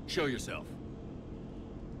 Show yourself.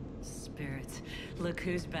 Spirits, look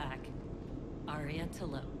who's back. Arya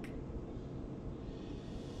T'Loak.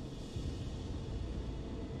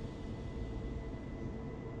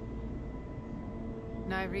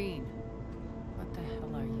 Nyreen, what the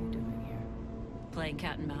hell are you doing here? Playing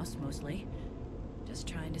cat and mouse, mostly. Just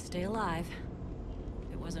trying to stay alive.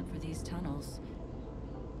 If it wasn't for these tunnels.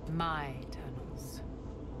 My tunnels.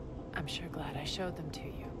 I'm sure glad I showed them to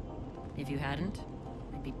you. If you hadn't,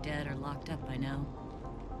 I'd be dead or locked up by now.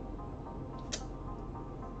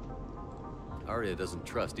 Arya doesn't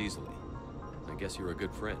trust easily. I guess you're a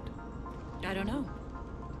good friend. I don't know.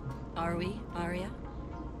 Are we, Arya?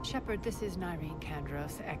 Shepard, this is Nyreen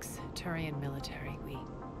Kandros, ex-Turian military. We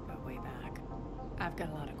go way back. I've got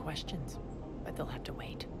a lot of questions, but they'll have to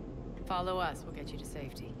wait. Follow us, we'll get you to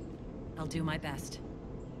safety. I'll do my best.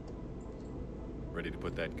 Ready to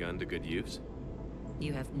put that gun to good use?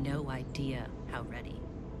 You have no idea how ready.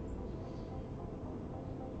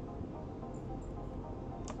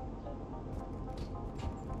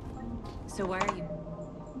 So why are you...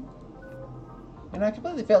 And I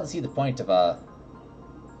completely failed to see the point of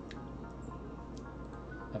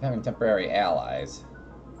having temporary allies.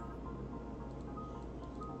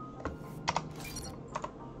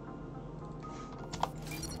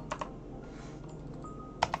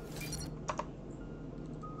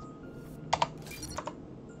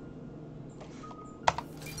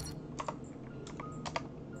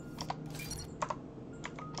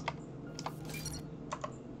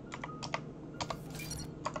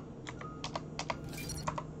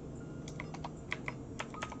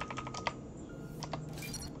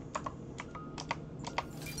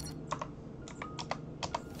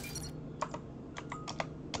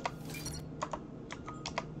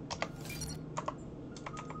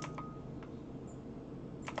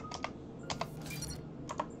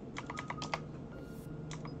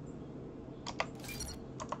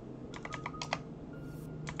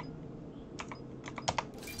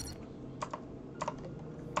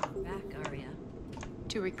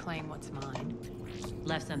 To reclaim what's mine.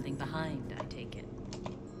 Left something behind, I take it.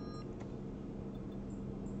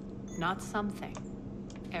 Not something.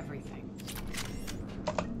 Everything.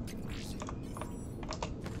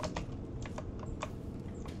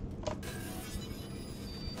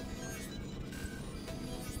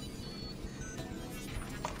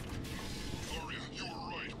 Arya, you were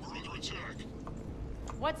right. We're under attack.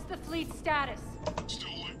 What's the fleet's status? Still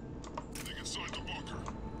lit. Thing inside the bunker.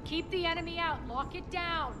 Keep the enemy out. Lock it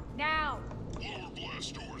down. Now. Lower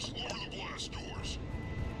blast doors. Lower the blast doors.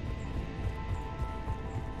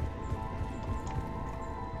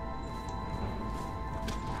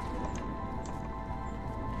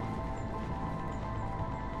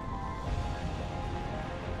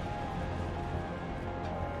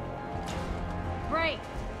 Great.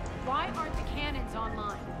 Why aren't the cannons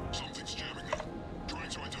online? Something's jamming them. Trying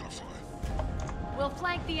to identify. We'll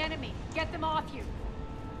flank the enemy. Get them off you.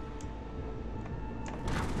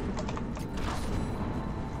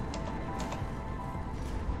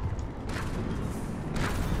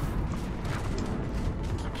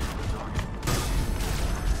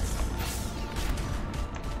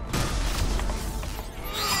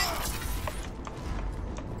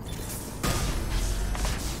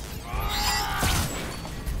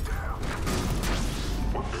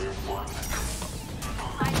 Omega's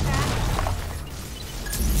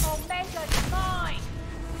mine!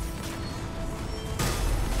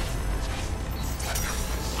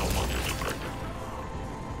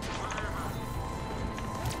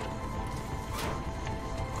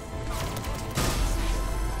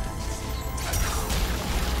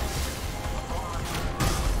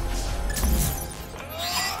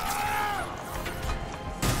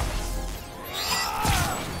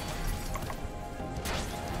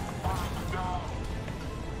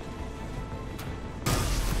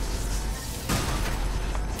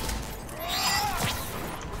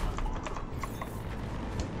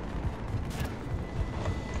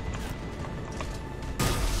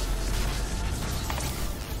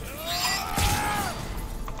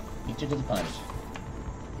 To the punch.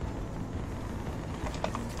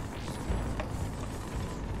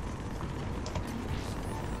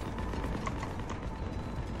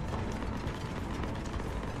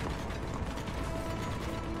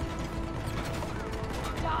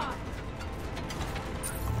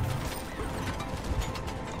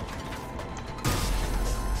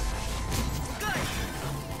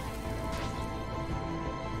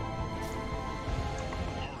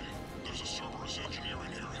 There's a Cerberus engineer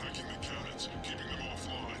in here hacking the cannons, keeping them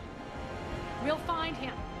offline. We'll find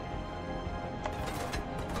him.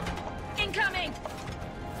 Incoming!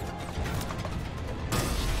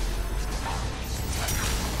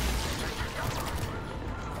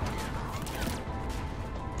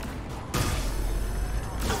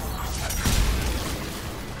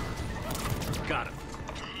 Got him.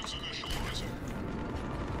 Cannons initializing.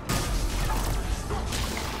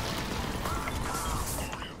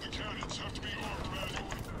 Arya, the cannons have to be armed manually.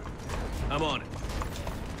 I'm on it.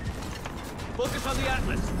 Focus on the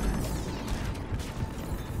Atlas.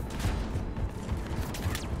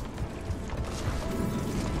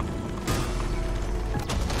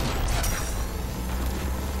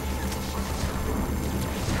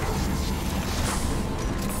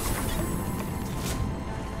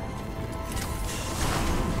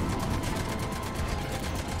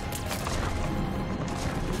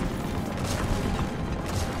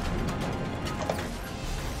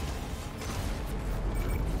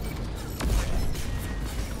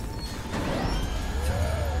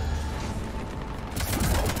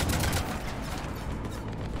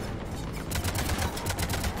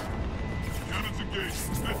 Cannons engaged.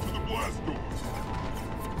 Head for the blast door.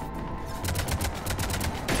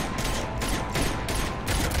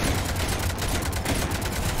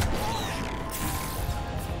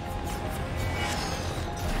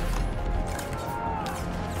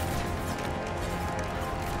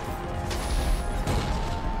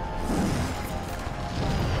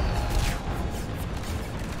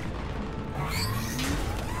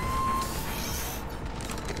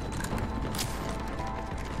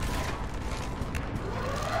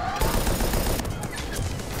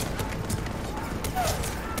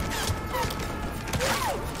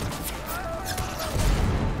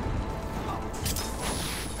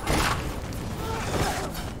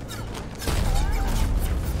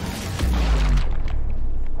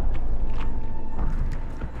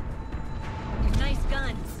 Nice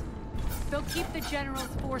guns. They'll keep the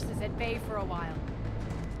General's forces at bay for a while.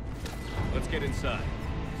 Let's get inside.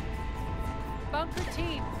 Bunker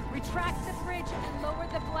team, retract the bridge and lower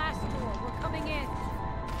the blast door. We're coming in.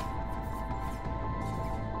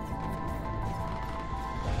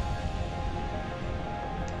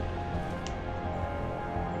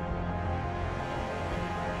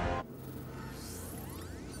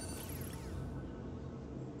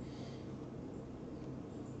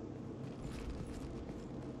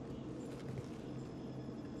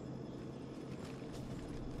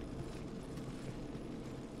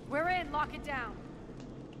 in, lock it down.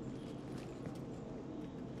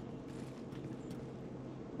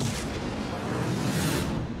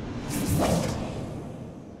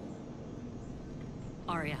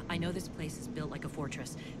 Arya, I know this place is built like a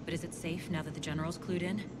fortress, but is it safe now that the General's clued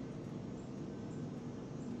in?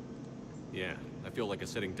 Yeah, I feel like a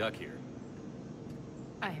sitting duck here.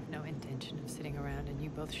 I have no intention of sitting around, and you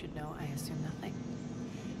both should know I assume nothing.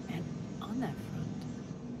 And on that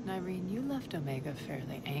front, Nyreen, you left Omega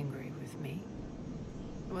fairly angry with me.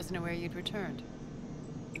 I wasn't aware you'd returned.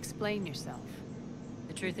 Explain yourself.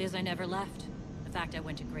 The truth is, I never left. In fact, I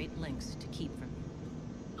went to great lengths to keep from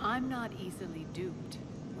you. I'm not easily duped.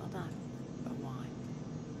 Well done. But why?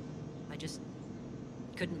 I just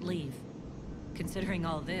couldn't leave. Considering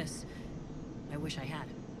all this, I wish I had.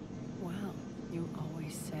 Well, you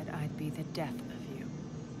always said I'd be the death of you.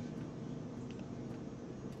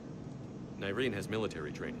 Nyreen has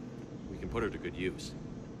military training. We can put her to good use.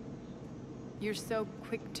 You're so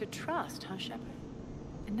quick to trust, huh, Shepard?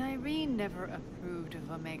 Nyreen never approved of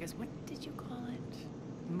Omega's, what did you call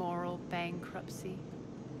it? Moral bankruptcy?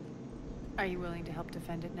 Are you willing to help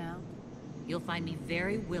defend it now? You'll find me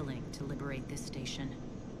very willing to liberate this station.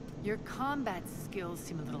 Your combat skills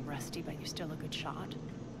seem a little rusty, but you're still a good shot.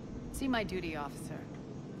 See my duty officer.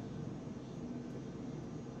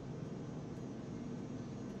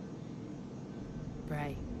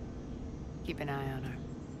 Bray, keep an eye on her.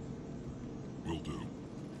 Will do.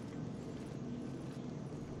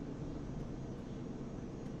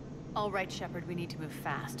 All right, Shepard, we need to move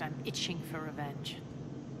fast. I'm itching for revenge.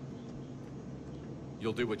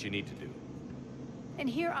 You'll do what you need to do. And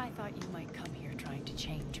here I thought you might come here trying to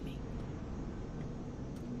change me.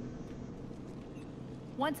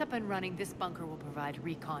 Once up and running, this bunker will provide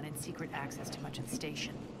recon and secret access to much of the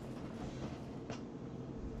station.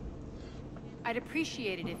 I'd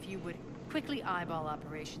appreciate it if you would quickly eyeball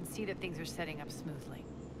operations, see that things are setting up smoothly.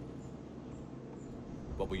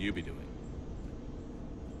 What will you be doing?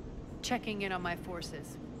 Checking in on my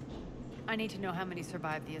forces. I need to know how many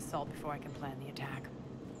survived the assault before I can plan the attack.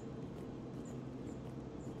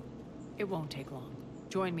 It won't take long.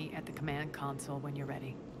 Join me at the command console when you're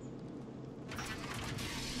ready.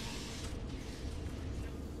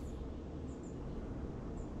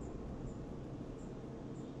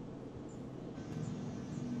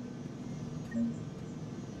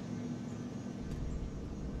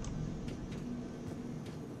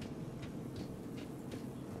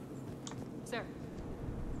 Sir.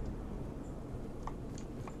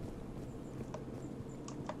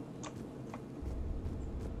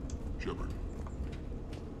 Shepard.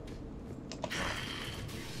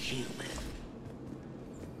 Human.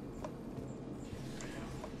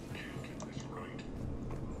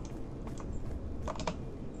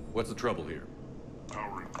 What's the trouble here?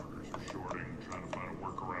 Power inverters are shorting, trying to find a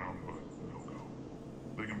workaround, but no go.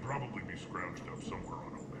 They can probably be scrounged up somewhere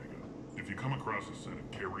on Omega. If you come across a set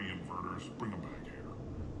of carry inverters, bring them back here.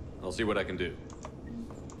 I'll see what I can do.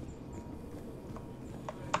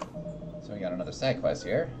 So we got another side quest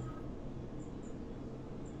here.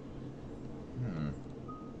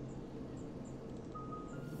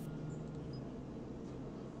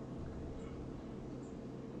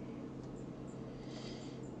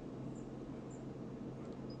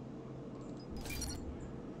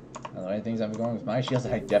 The only things I'm going with my shields,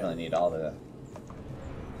 I definitely need all the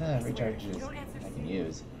recharges I can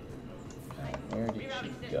use. Alright, where did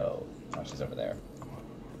she go? Oh, she's over there.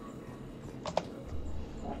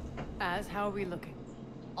 How are we looking?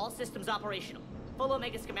 All systems operational. Full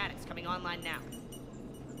Omega schematics coming online now.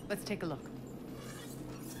 Let's take a look.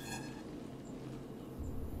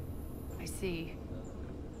 I see.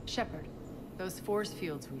 Shepard, those force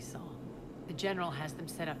fields we saw. The General has them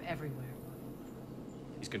set up everywhere.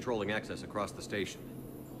 He's controlling access across the station.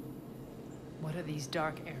 What are these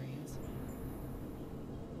dark areas?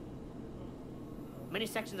 Many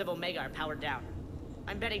sections of Omega are powered down.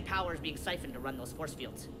 I'm betting power is being siphoned to run those force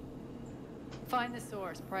fields. Find the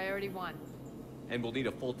source, priority 1. And we'll need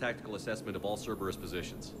a full tactical assessment of all Cerberus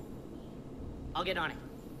positions. I'll get on it.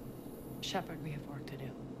 Shepard, we have work to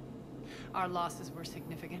do. Our losses were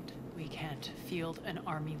significant. We can't field an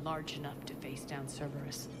army large enough to face down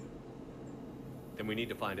Cerberus. Then we need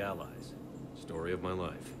to find allies. Story of my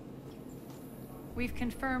life. We've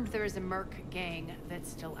confirmed there is a Merc gang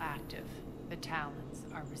that's still active. The Talons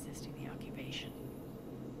are resisting the occupation.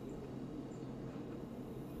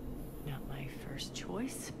 Not my first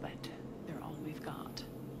choice, but they're all we've got.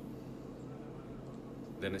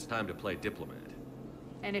 Then it's time to play diplomat.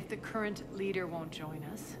 And if the current leader won't join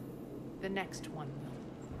us, the next one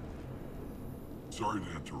will. Sorry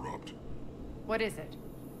to interrupt. What is it?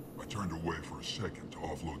 I turned away for a second to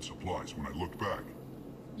offload supplies. When I looked back...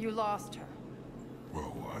 You lost her.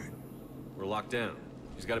 Well, We're locked down.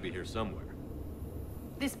 She's gotta be here somewhere.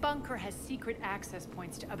 This bunker has secret access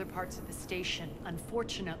points to other parts of the station.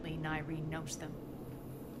 Unfortunately, Nyreen knows them.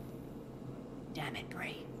 Damn it,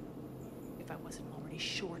 Gray. If I wasn't already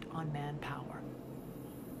short on manpower.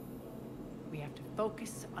 We have to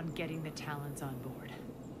focus on getting the Talons on board.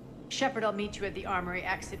 Shepard, I'll meet you at the armory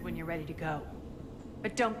exit when you're ready to go.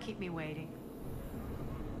 But don't keep me waiting.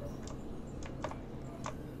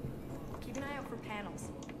 Keep an eye out for panels.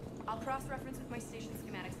 I'll cross-reference with my station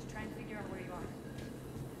schematics to try and figure out where you are.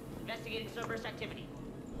 Investigating Cerberus activity.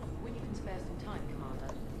 When you can spare some time,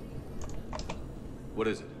 Commander. What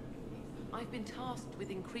is it? I've been tasked with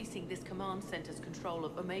increasing this command center's control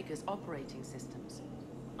of Omega's operating systems.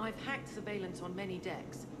 I've hacked surveillance on many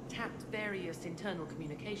decks, tapped various internal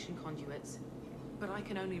communication conduits, but I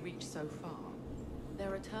can only reach so far.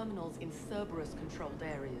 There are terminals in Cerberus-controlled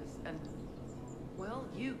areas, and, well,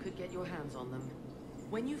 you could get your hands on them.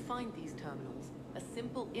 When you find these terminals, a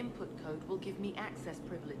simple input code will give me access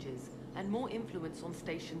privileges and more influence on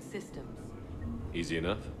station systems. Easy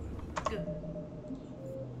enough? Good.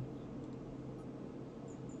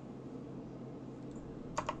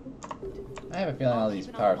 I have a feeling all these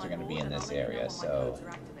powers are going to be in this area, so...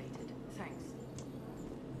 Thanks.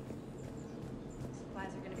 Supplies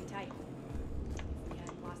are going to be tight. If we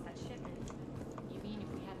hadn't lost that shipment. You mean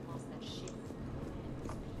if we hadn't lost that ship?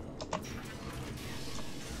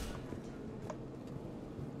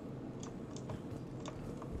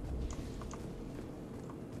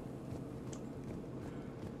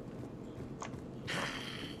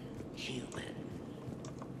 Human.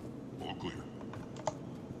 all clear.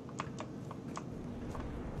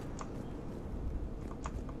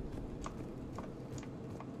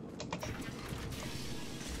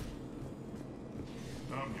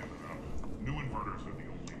 I'm giving up. New inverters are the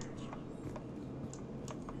only answer.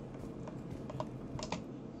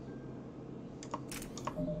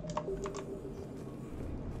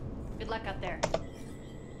 Good luck out there.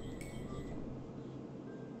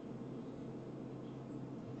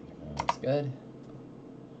 Looks good.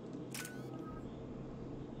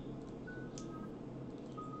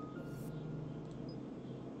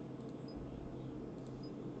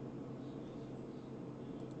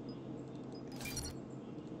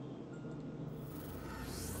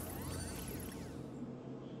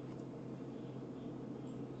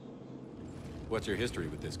 What's your history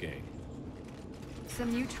with this gang?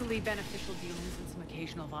 Some mutually beneficial dealings and some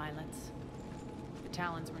occasional violence. The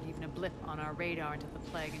Talons weren't even a blip on our radar until the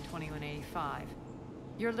plague in 2185.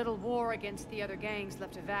 Your little war against the other gangs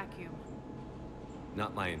left a vacuum.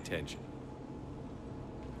 Not my intention.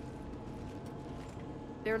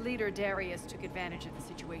 Their leader, Darius, took advantage of the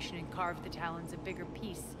situation and carved the Talons a bigger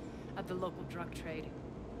piece of the local drug trade.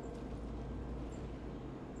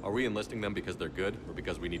 Are we enlisting them because they're good, or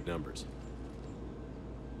because we need numbers?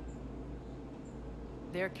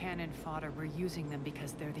 They're cannon fodder. We're using them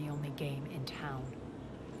because they're the only game in town.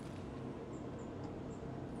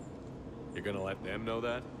 You're gonna let them know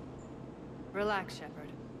that? Relax,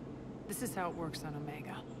 Shepard. This is how it works on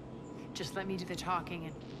Omega. Just let me do the talking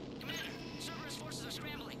and... Commander, Cerberus forces are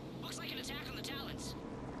scrambling. Looks like an attack on the Talons.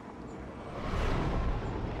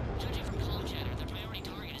 Judging from comm chatter, their priority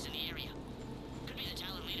target is in the area. Could be the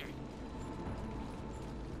Talon leader.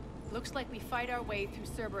 Looks like we fight our way through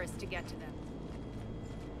Cerberus to get to them.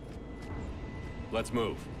 Let's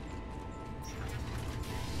move.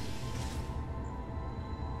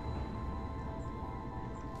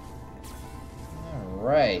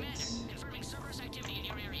 Alright. I think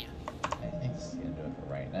this is going to do it for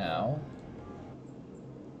right now.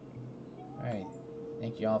 Alright.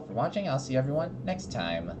 Thank you all for watching. I'll see everyone next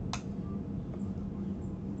time.